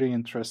a very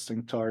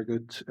interesting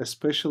target,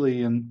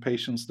 especially in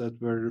patients that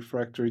were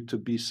refractory to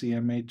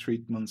BCMA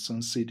treatments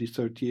and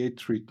CD38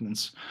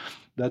 treatments.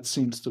 That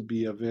seems to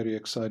be a very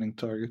exciting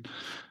target.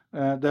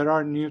 There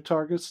are new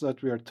targets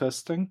that we are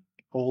testing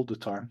all the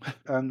time,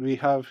 and we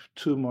have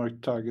 2 more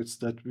targets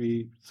that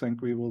we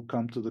think we will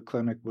come to the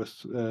clinic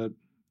with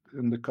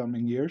in the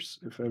coming years,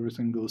 if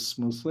everything goes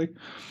smoothly.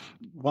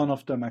 One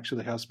of them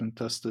actually has been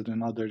tested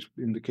in other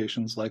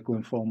indications like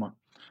lymphoma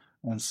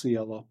and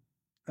CLL.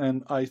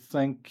 And I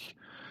think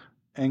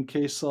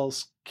NK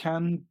cells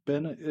can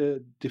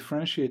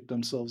differentiate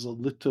themselves a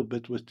little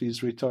bit with these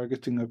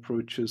retargeting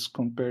approaches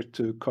compared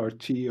to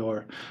CAR-T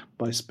or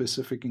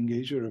bispecific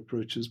engager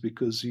approaches,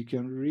 because you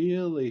can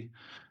really,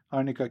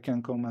 Arnika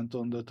can comment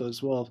on that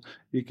as well,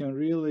 you can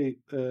really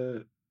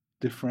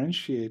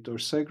differentiate or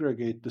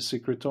segregate the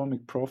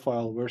secretomic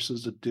profile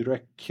versus the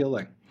direct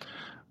killing.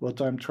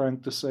 What I'm trying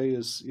to say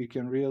is you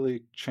can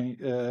really change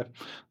the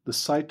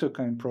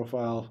cytokine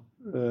profile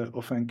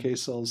of NK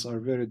cells are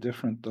very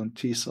different than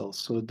T cells,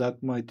 so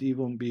that might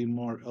even be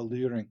more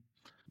alluring.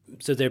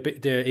 So they're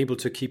able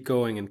to keep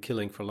going and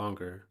killing for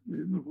longer,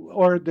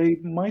 or they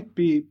might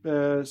be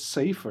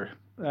safer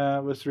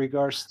with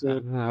regards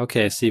to.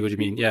 Okay, I see what you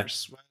mean. Yeah.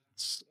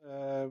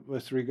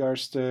 With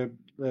regards to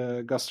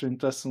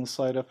gastrointestinal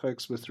side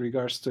effects, with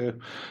regards to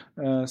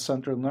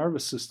central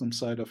nervous system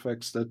side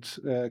effects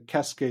that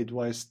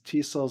cascade-wise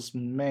T cells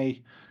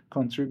may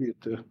contribute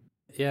to.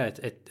 Yeah,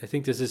 I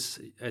think this is.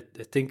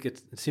 I think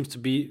it seems to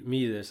be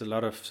me. There's a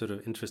lot of sort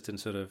of interest in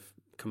sort of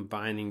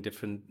combining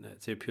different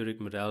therapeutic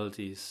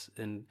modalities,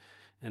 and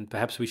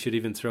perhaps we should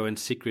even throw in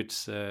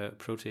Sigrid's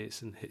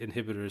protease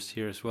inhibitors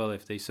here as well,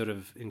 if they sort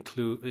of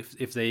include,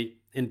 if they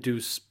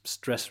induce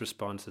stress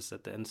responses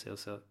that the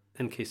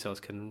NK cells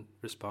can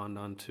respond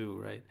on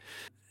too, right?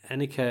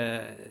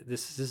 Annika,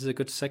 this is a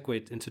good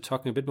segue into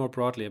talking a bit more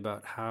broadly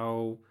about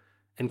how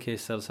NK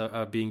cells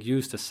are being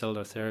used as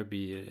cellular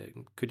therapy.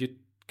 Could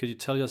you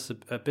tell us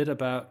a bit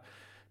about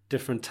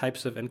different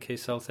types of NK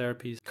cell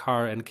therapies?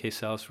 CAR NK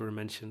cells were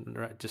mentioned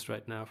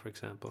right now, for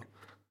example.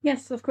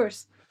 Yes, of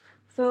course.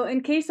 So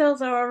NK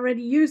cells are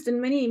already used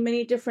in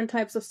many different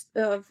types of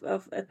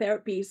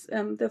therapies.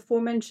 The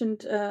aforementioned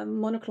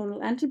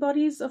monoclonal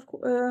antibodies,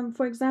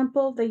 for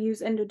example, they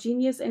use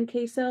endogenous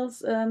NK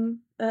cells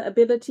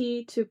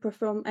ability to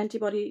perform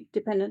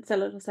antibody-dependent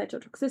cellular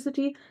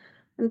cytotoxicity.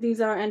 And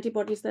these are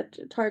antibodies that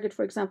target,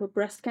 for example,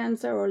 breast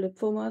cancer or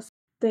lymphomas.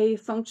 They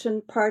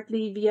function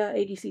partly via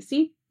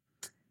ADCC.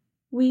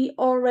 We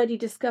already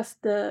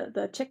discussed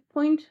the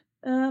checkpoint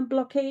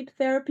blockade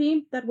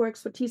therapy that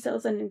works for T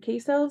cells and NK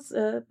cells,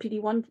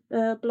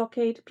 PD-1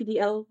 blockade,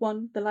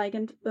 PD-L1, the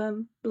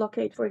ligand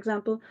blockade, for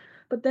example.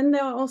 But then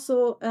there are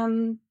also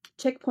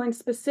checkpoints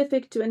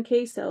specific to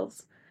NK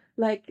cells,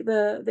 like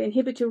the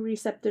inhibitory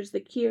receptors, the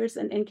KIRs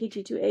and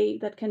NKG2A,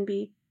 that can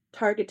be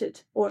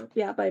targeted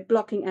by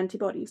blocking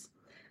antibodies.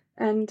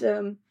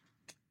 And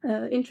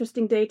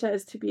interesting data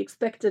is to be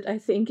expected, I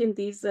think, in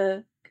these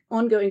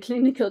ongoing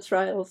clinical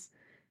trials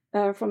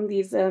from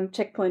these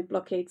checkpoint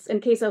blockades,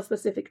 NK cell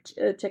specific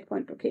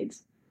checkpoint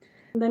blockades.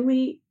 And then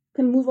we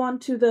can move on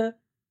to the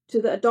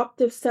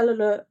adoptive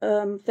cellular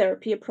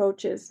therapy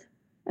approaches,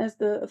 as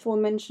the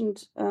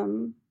aforementioned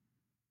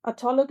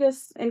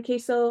autologous NK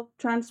cell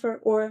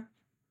transfer or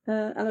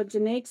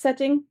allogeneic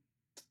setting,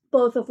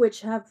 both of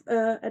which have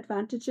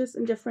advantages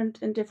in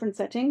different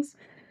settings.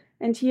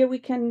 And here we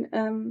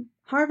can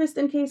harvest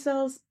NK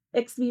cells,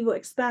 ex vivo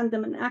expand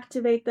them and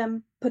activate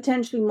them,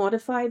 potentially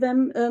modify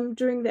them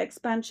during the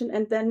expansion,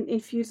 and then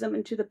infuse them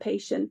into the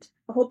patient,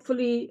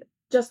 hopefully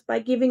just by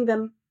giving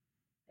them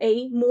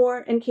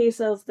more NK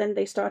cells than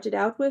they started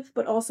out with,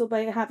 but also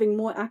by having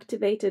more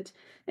activated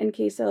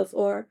NK cells,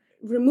 or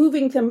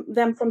removing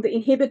them from the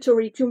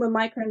inhibitory tumor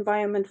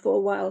microenvironment for a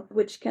while,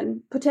 which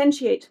can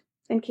potentiate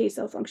NK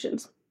cell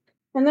functions.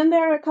 And then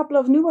there are a couple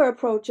of newer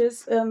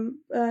approaches in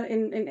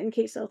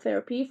NK cell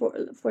therapy,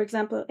 for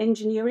example,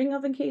 engineering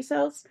of NK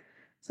cells.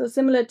 So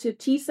similar to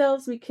T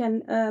cells, we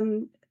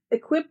can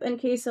equip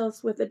NK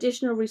cells with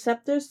additional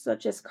receptors,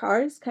 such as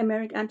CARs,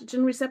 chimeric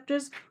antigen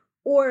receptors,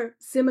 or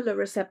similar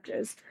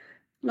receptors,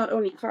 not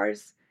only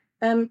CARs,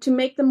 to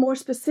make them more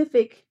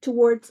specific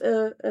towards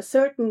a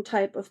certain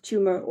type of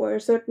tumor or a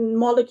certain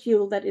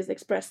molecule that is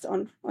expressed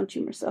on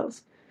tumor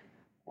cells.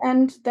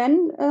 And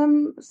then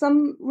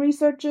some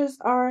researchers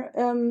are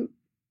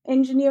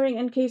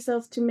engineering NK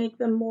cells to make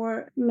them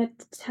more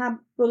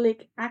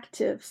metabolic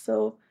active,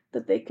 so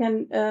that they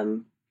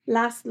can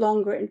last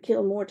longer and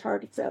kill more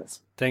target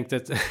cells. I think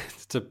that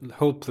it's a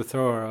whole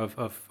plethora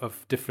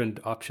of different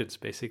options,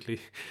 basically.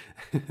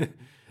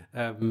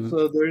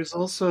 So there is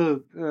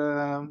also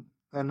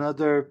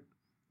another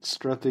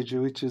strategy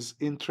which is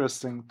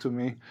interesting to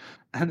me,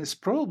 and it's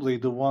probably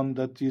the one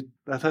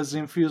that has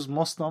infused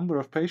most number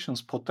of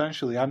patients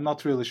potentially. I'm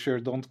not really sure,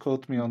 don't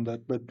quote me on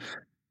that, but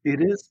it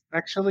is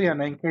actually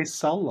an NK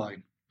cell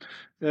line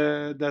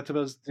that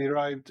was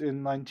derived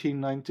in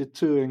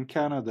 1992 in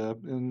Canada,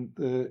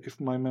 if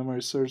my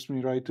memory serves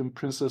me right, in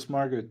Princess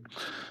Margaret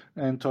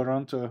in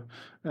Toronto,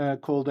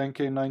 called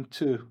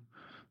NK92.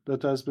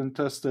 That has been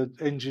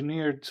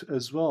engineered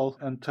as well,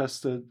 and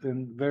tested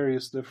in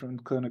various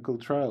different clinical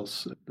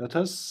trials. That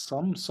has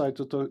some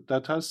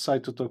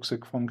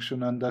cytotoxic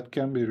function, and that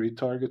can be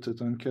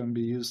retargeted and can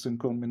be used in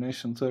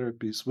combination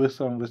therapies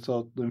with and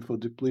without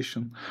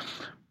lymphodepletion.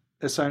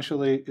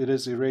 Essentially, it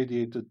is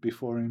irradiated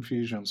before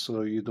infusion,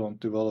 so you don't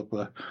develop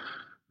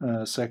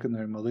a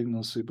secondary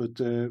malignancy. But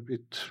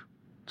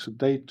to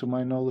date, to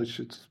my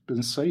knowledge, it's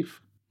been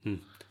safe.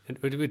 And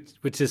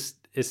which is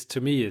to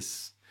me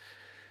is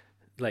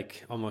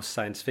like almost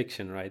science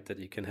fiction, right? That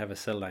you can have a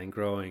cell line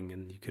growing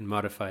and you can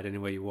modify it any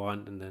way you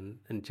want and then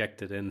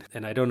inject it in.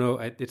 And I don't know,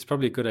 it's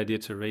probably a good idea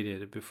to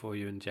radiate it before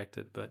you inject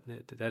it, but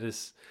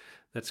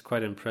that's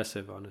quite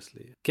impressive,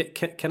 honestly.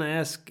 Can I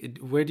ask,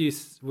 where do you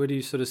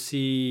sort of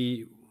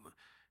see?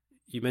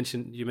 You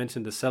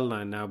mentioned the cell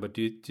line now, but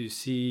do you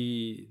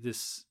see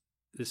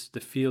the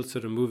field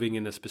sort of moving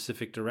in a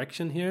specific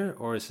direction here,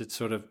 or is it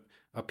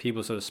are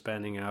people sort of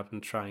spanning out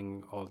and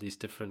trying all these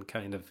different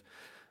kind of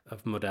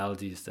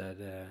modalities that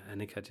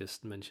Annika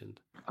just mentioned?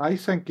 I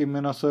think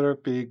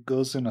immunotherapy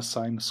goes in a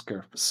sinus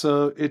curve.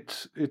 So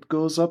it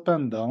goes up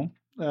and down,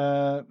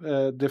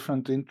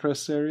 different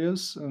interest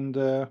areas. And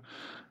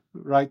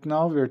right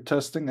now we're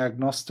testing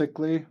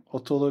agnostically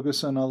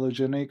autologous and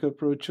allogeneic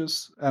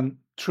approaches. And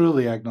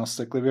truly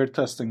agnostically. We're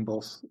testing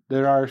both.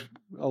 There are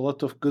a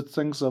lot of good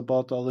things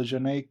about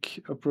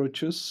allogeneic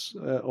approaches,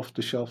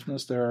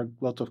 off-the-shelfness. There are a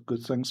lot of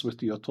good things with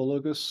the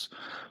autologous.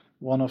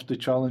 One of the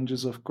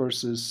challenges, of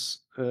course, is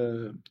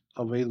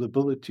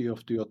availability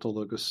of the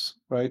autologous,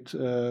 right?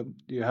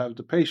 You have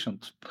the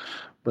patient,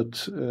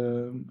 but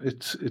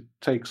it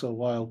takes a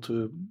while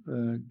to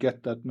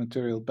get that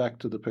material back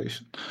to the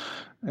patient.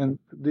 And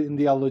in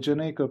the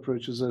allogeneic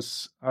approaches,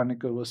 as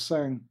Arnika was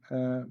saying,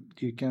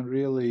 you can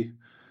really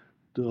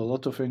do a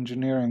lot of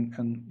engineering,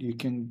 and you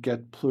can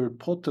get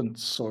pluripotent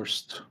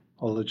sourced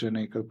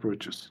allogeneic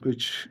approaches,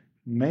 which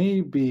may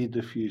be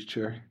the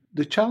future.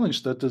 The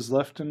challenge that is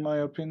left, in my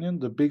opinion,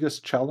 the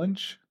biggest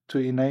challenge to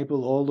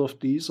enable all of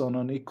these on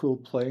an equal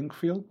playing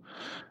field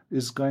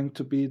is going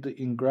to be the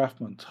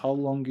engraftment, how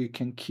long you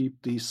can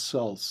keep these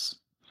cells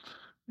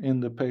in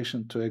the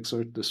patient to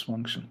exert this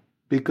function.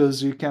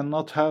 Because you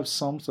cannot have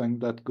something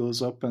that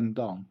goes up and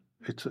down.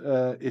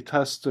 It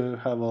has to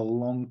have a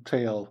long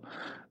tail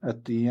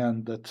at the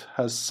end that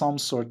has some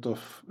sort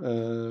of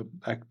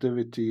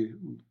activity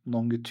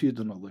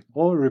longitudinally,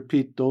 or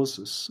repeat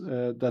doses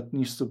that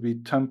needs to be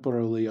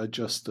temporally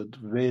adjusted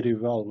very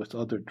well with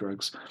other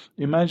drugs.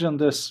 Imagine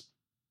this.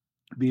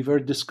 We were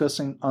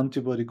discussing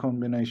antibody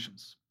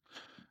combinations,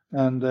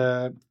 and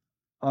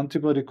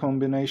antibody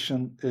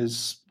combination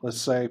is,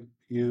 let's say,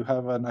 you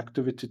have an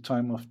activity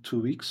time of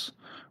 2 weeks,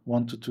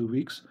 1 to 2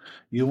 weeks.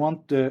 You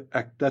want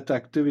that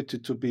activity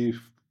to be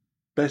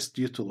best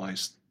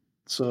utilized.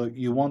 So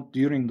you want,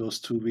 during those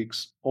 2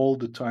 weeks, all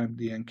the time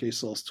the NK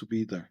cells to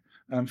be there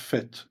and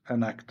fit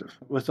and active.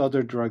 With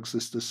other drugs,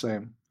 it's the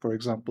same. For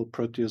example,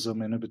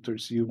 proteasome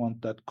inhibitors, you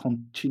want that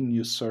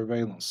continuous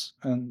surveillance.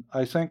 And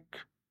I think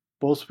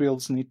both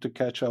fields need to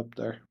catch up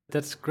there.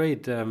 That's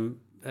great.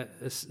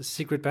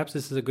 Sigrid, perhaps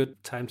this is a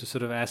good time to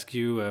sort of ask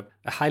you a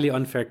highly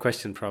unfair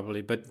question,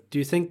 probably. But do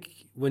you think,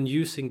 when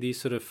using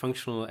these sort of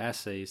functional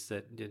assays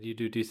that you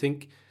do you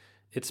think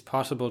it's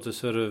possible to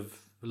sort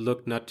of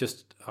look not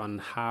just on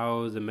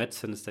how the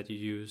medicines that you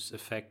use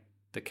affect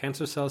the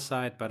cancer cell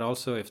side, but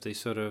also if they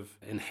sort of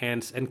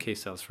enhance NK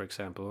cells, for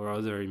example, or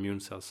other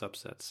immune cell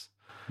subsets?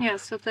 Yeah,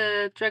 so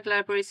the drug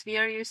libraries we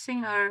are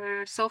using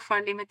are so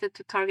far limited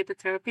to targeted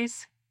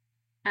therapies.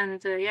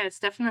 And it's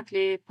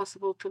definitely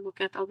possible to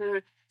look at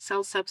other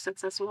cell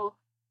subsets as well.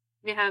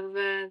 We have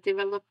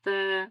developed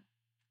the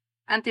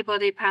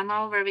antibody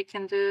panel where we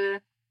can do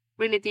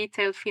really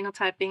detailed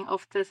phenotyping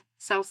of the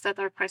cells that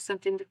are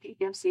present in the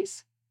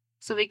PBMCs.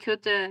 So we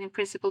could, in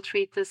principle,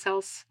 treat the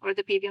cells or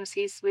the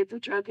PBMCs with the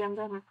drug and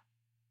then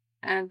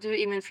do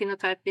immune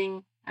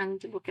phenotyping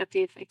and look at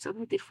the effects of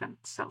the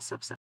different cell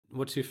subsets.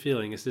 What's your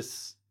feeling?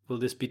 Will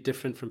this be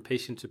different from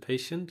patient to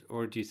patient,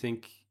 or do you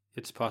think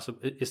it's possible?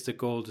 Is the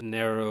goal to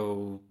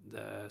narrow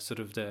sort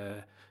of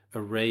the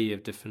array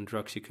of different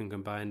drugs you can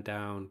combine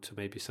down to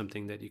maybe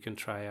something that you can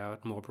try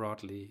out more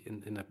broadly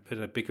in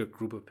a bigger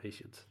group of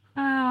patients?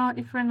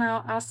 If we're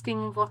now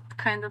asking what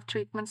kind of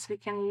treatments we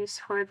can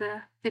use for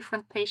the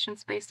different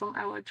patients based on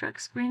our drug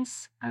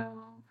screens,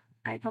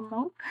 I don't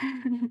know.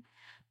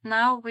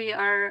 Now we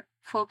are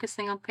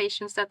focusing on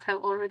patients that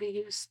have already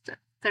used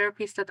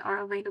therapies that are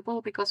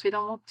available because we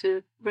don't want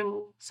to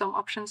remove some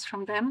options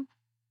from them.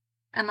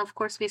 And of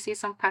course, we see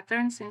some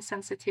patterns in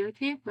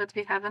sensitivity, but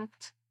we have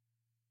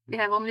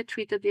only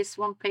treated this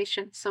one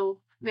patient. So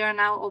we are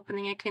now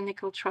opening a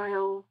clinical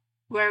trial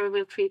where we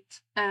will treat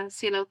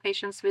CLL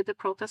patients with the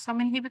proteasome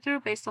inhibitor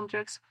based on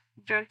drug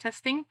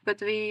testing.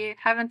 But we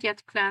haven't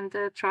yet planned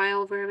a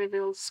trial where we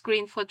will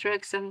screen for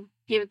drugs and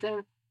give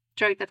the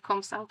drug that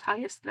comes out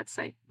highest, let's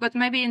say. But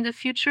maybe in the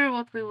future,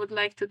 what we would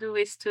like to do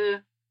is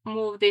to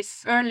move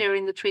this earlier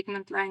in the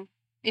treatment line.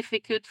 If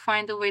we could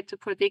find a way to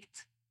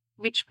predict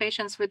which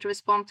patients would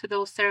respond to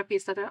those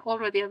therapies that are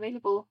already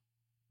available,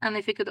 and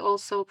if we could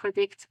also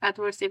predict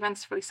adverse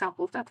events, for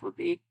example, that would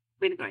be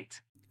really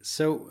great.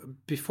 So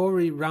before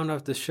we round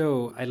off the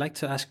show, I'd like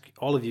to ask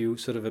all of you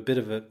sort of a bit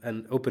of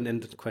an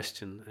open-ended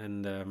question,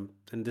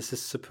 and this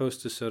is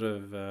supposed to sort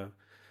of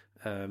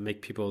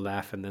make people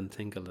laugh and then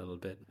think a little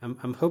bit.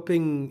 I'm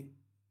hoping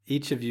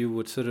each of you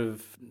would sort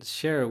of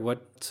share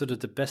what sort of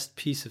the best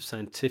piece of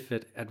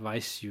scientific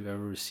advice you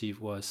ever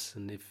received was,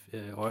 and if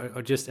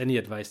or just any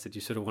advice that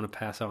you sort of want to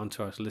pass on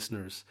to our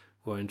listeners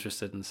who are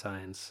interested in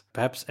science.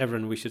 Perhaps,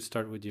 Evren, we should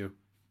start with you.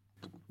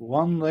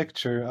 One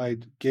lecture I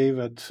gave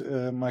at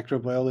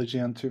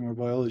Microbiology and Tumor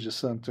Biology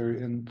Center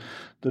in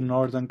the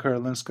Northern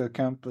Karolinska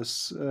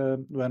campus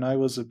when I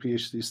was a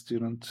PhD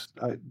student,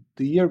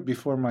 the year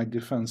before my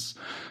defense,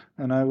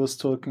 and I was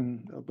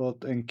talking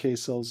about NK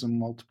cells in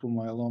multiple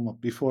myeloma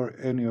before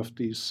any of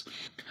these.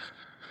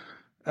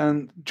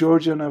 And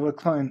George and Eva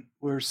Klein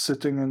were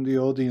sitting in the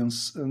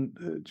audience,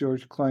 and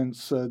George Klein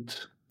said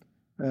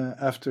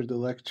after the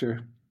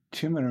lecture,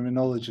 "Tumor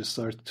immunologists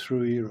are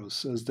true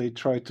heroes as they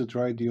try to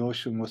dry the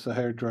ocean with a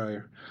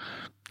hairdryer."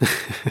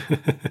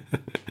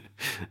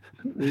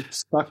 It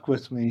stuck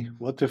with me.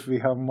 What if we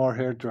have more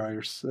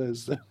hairdryers?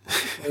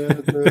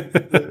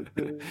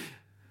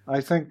 I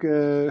think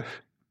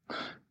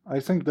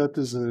that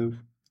is a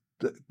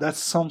that's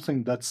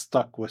something that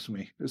stuck with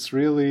me. It's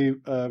really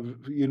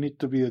you need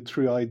to be a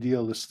true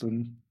idealist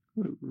and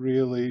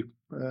really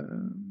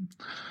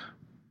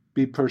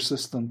be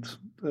persistent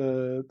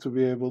to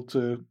be able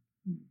to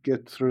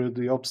get through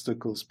the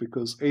obstacles,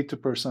 because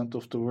 80%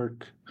 of the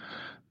work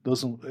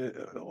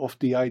of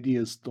the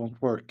ideas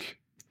don't work,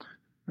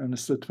 and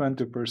it's the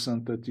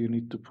 20% that you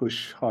need to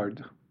push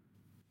hard.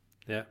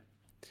 Yeah.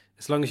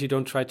 As long as you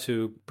don't try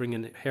to bring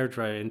a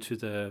hairdryer into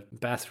the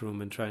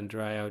bathroom and try and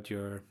dry out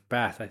your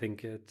bath, I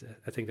think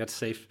that's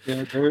safe.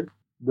 Yeah,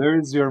 there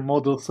is your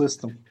model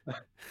system.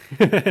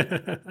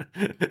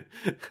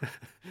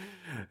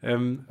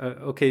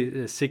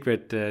 Okay,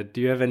 Sigrid,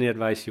 do you have any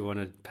advice you want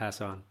to pass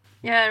on?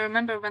 Yeah, I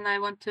remember when I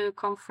went to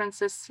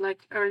conferences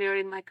like earlier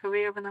in my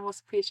career when I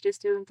was a PhD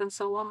student and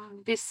so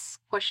on, this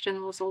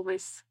question was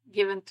always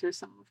given to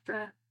some of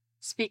the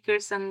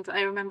speakers, and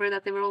I remember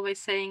that they were always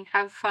saying,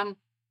 have fun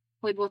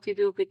with what you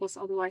do, because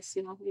otherwise,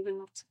 you will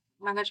not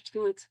manage to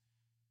do it.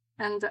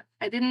 And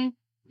I didn't,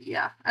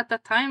 at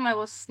that time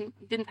I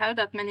didn't have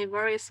that many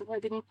worries, so I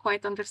didn't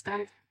quite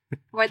understand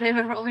why they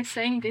were always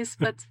saying this,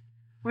 but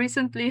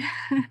recently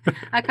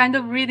I kind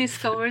of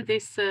rediscovered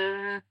this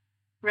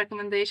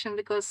recommendation,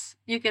 because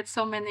you get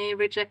so many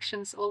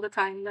rejections all the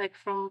time, like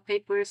from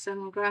papers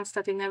and grants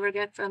that you never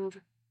get,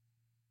 and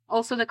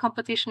also the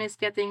competition is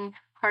getting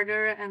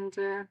harder,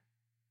 and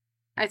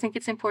I think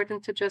it's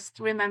important to just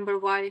remember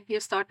why you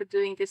started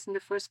doing this in the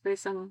first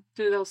place and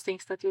do those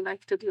things that you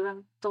like to do,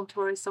 and don't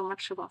worry so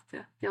much about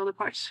the other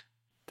parts.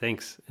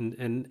 Thanks.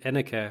 And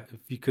Arnika,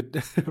 if you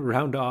could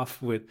round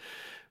off with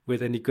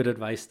any good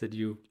advice that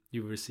you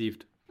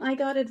received. I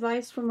got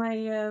advice from my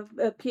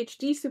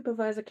PhD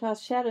supervisor,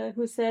 Klaus Scherre,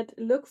 who said,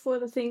 look for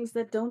the things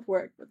that don't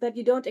work, that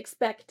you don't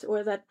expect,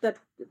 or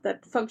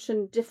that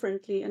function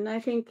differently. And I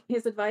think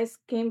his advice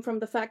came from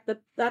the fact that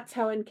that's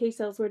how NK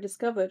cells were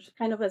discovered,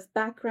 kind of as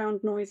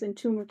background noise in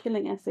tumor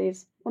killing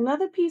assays.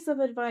 Another piece of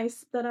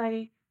advice that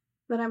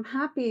I'm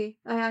happy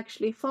I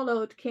actually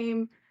followed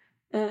came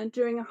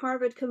during a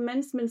Harvard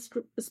commencement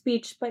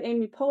speech by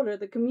Amy Poehler,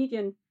 the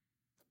comedian,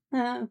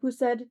 who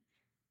said,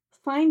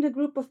 find a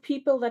group of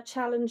people that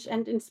challenge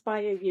and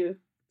inspire you.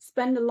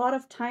 Spend a lot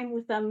of time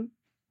with them,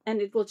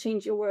 and it will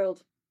change your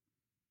world.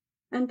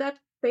 And that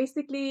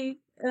basically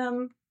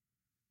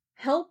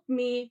helped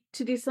me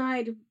to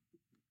decide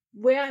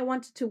where I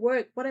wanted to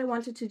work, what I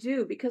wanted to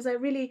do, because I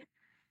really,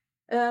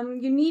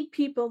 you need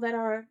people that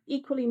are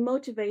equally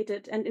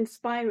motivated and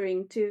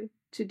inspiring to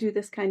do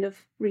this kind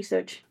of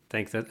research.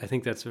 Thanks. I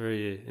think that's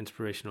very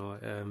inspirational.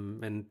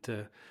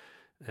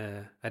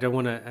 I don't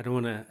want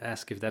to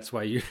ask if that's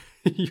why you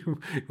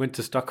went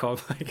to Stockholm,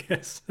 I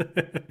guess,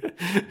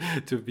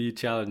 to be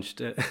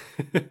challenged.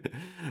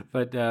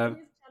 But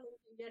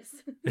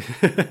yes.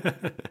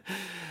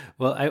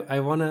 Well, I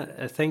want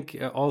to thank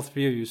all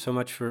three of you so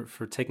much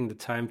for taking the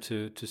time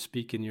to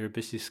speak in your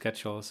busy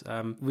schedules.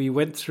 We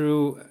went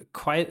through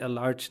quite a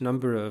large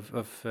number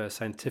of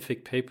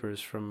scientific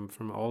papers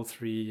from all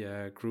three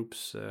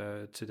groups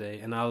today,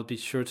 and I'll be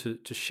sure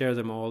to share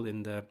them all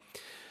in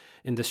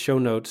the show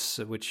notes,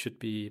 which should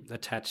be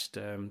attached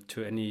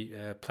to any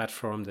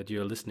platform that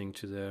you're listening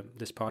to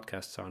this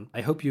podcast on. I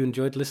hope you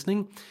enjoyed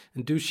listening,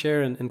 and do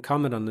share and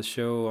comment on the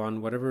show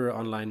on whatever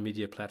online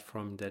media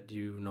platform that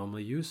you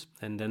normally use.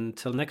 And then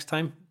until next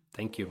time,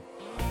 thank you.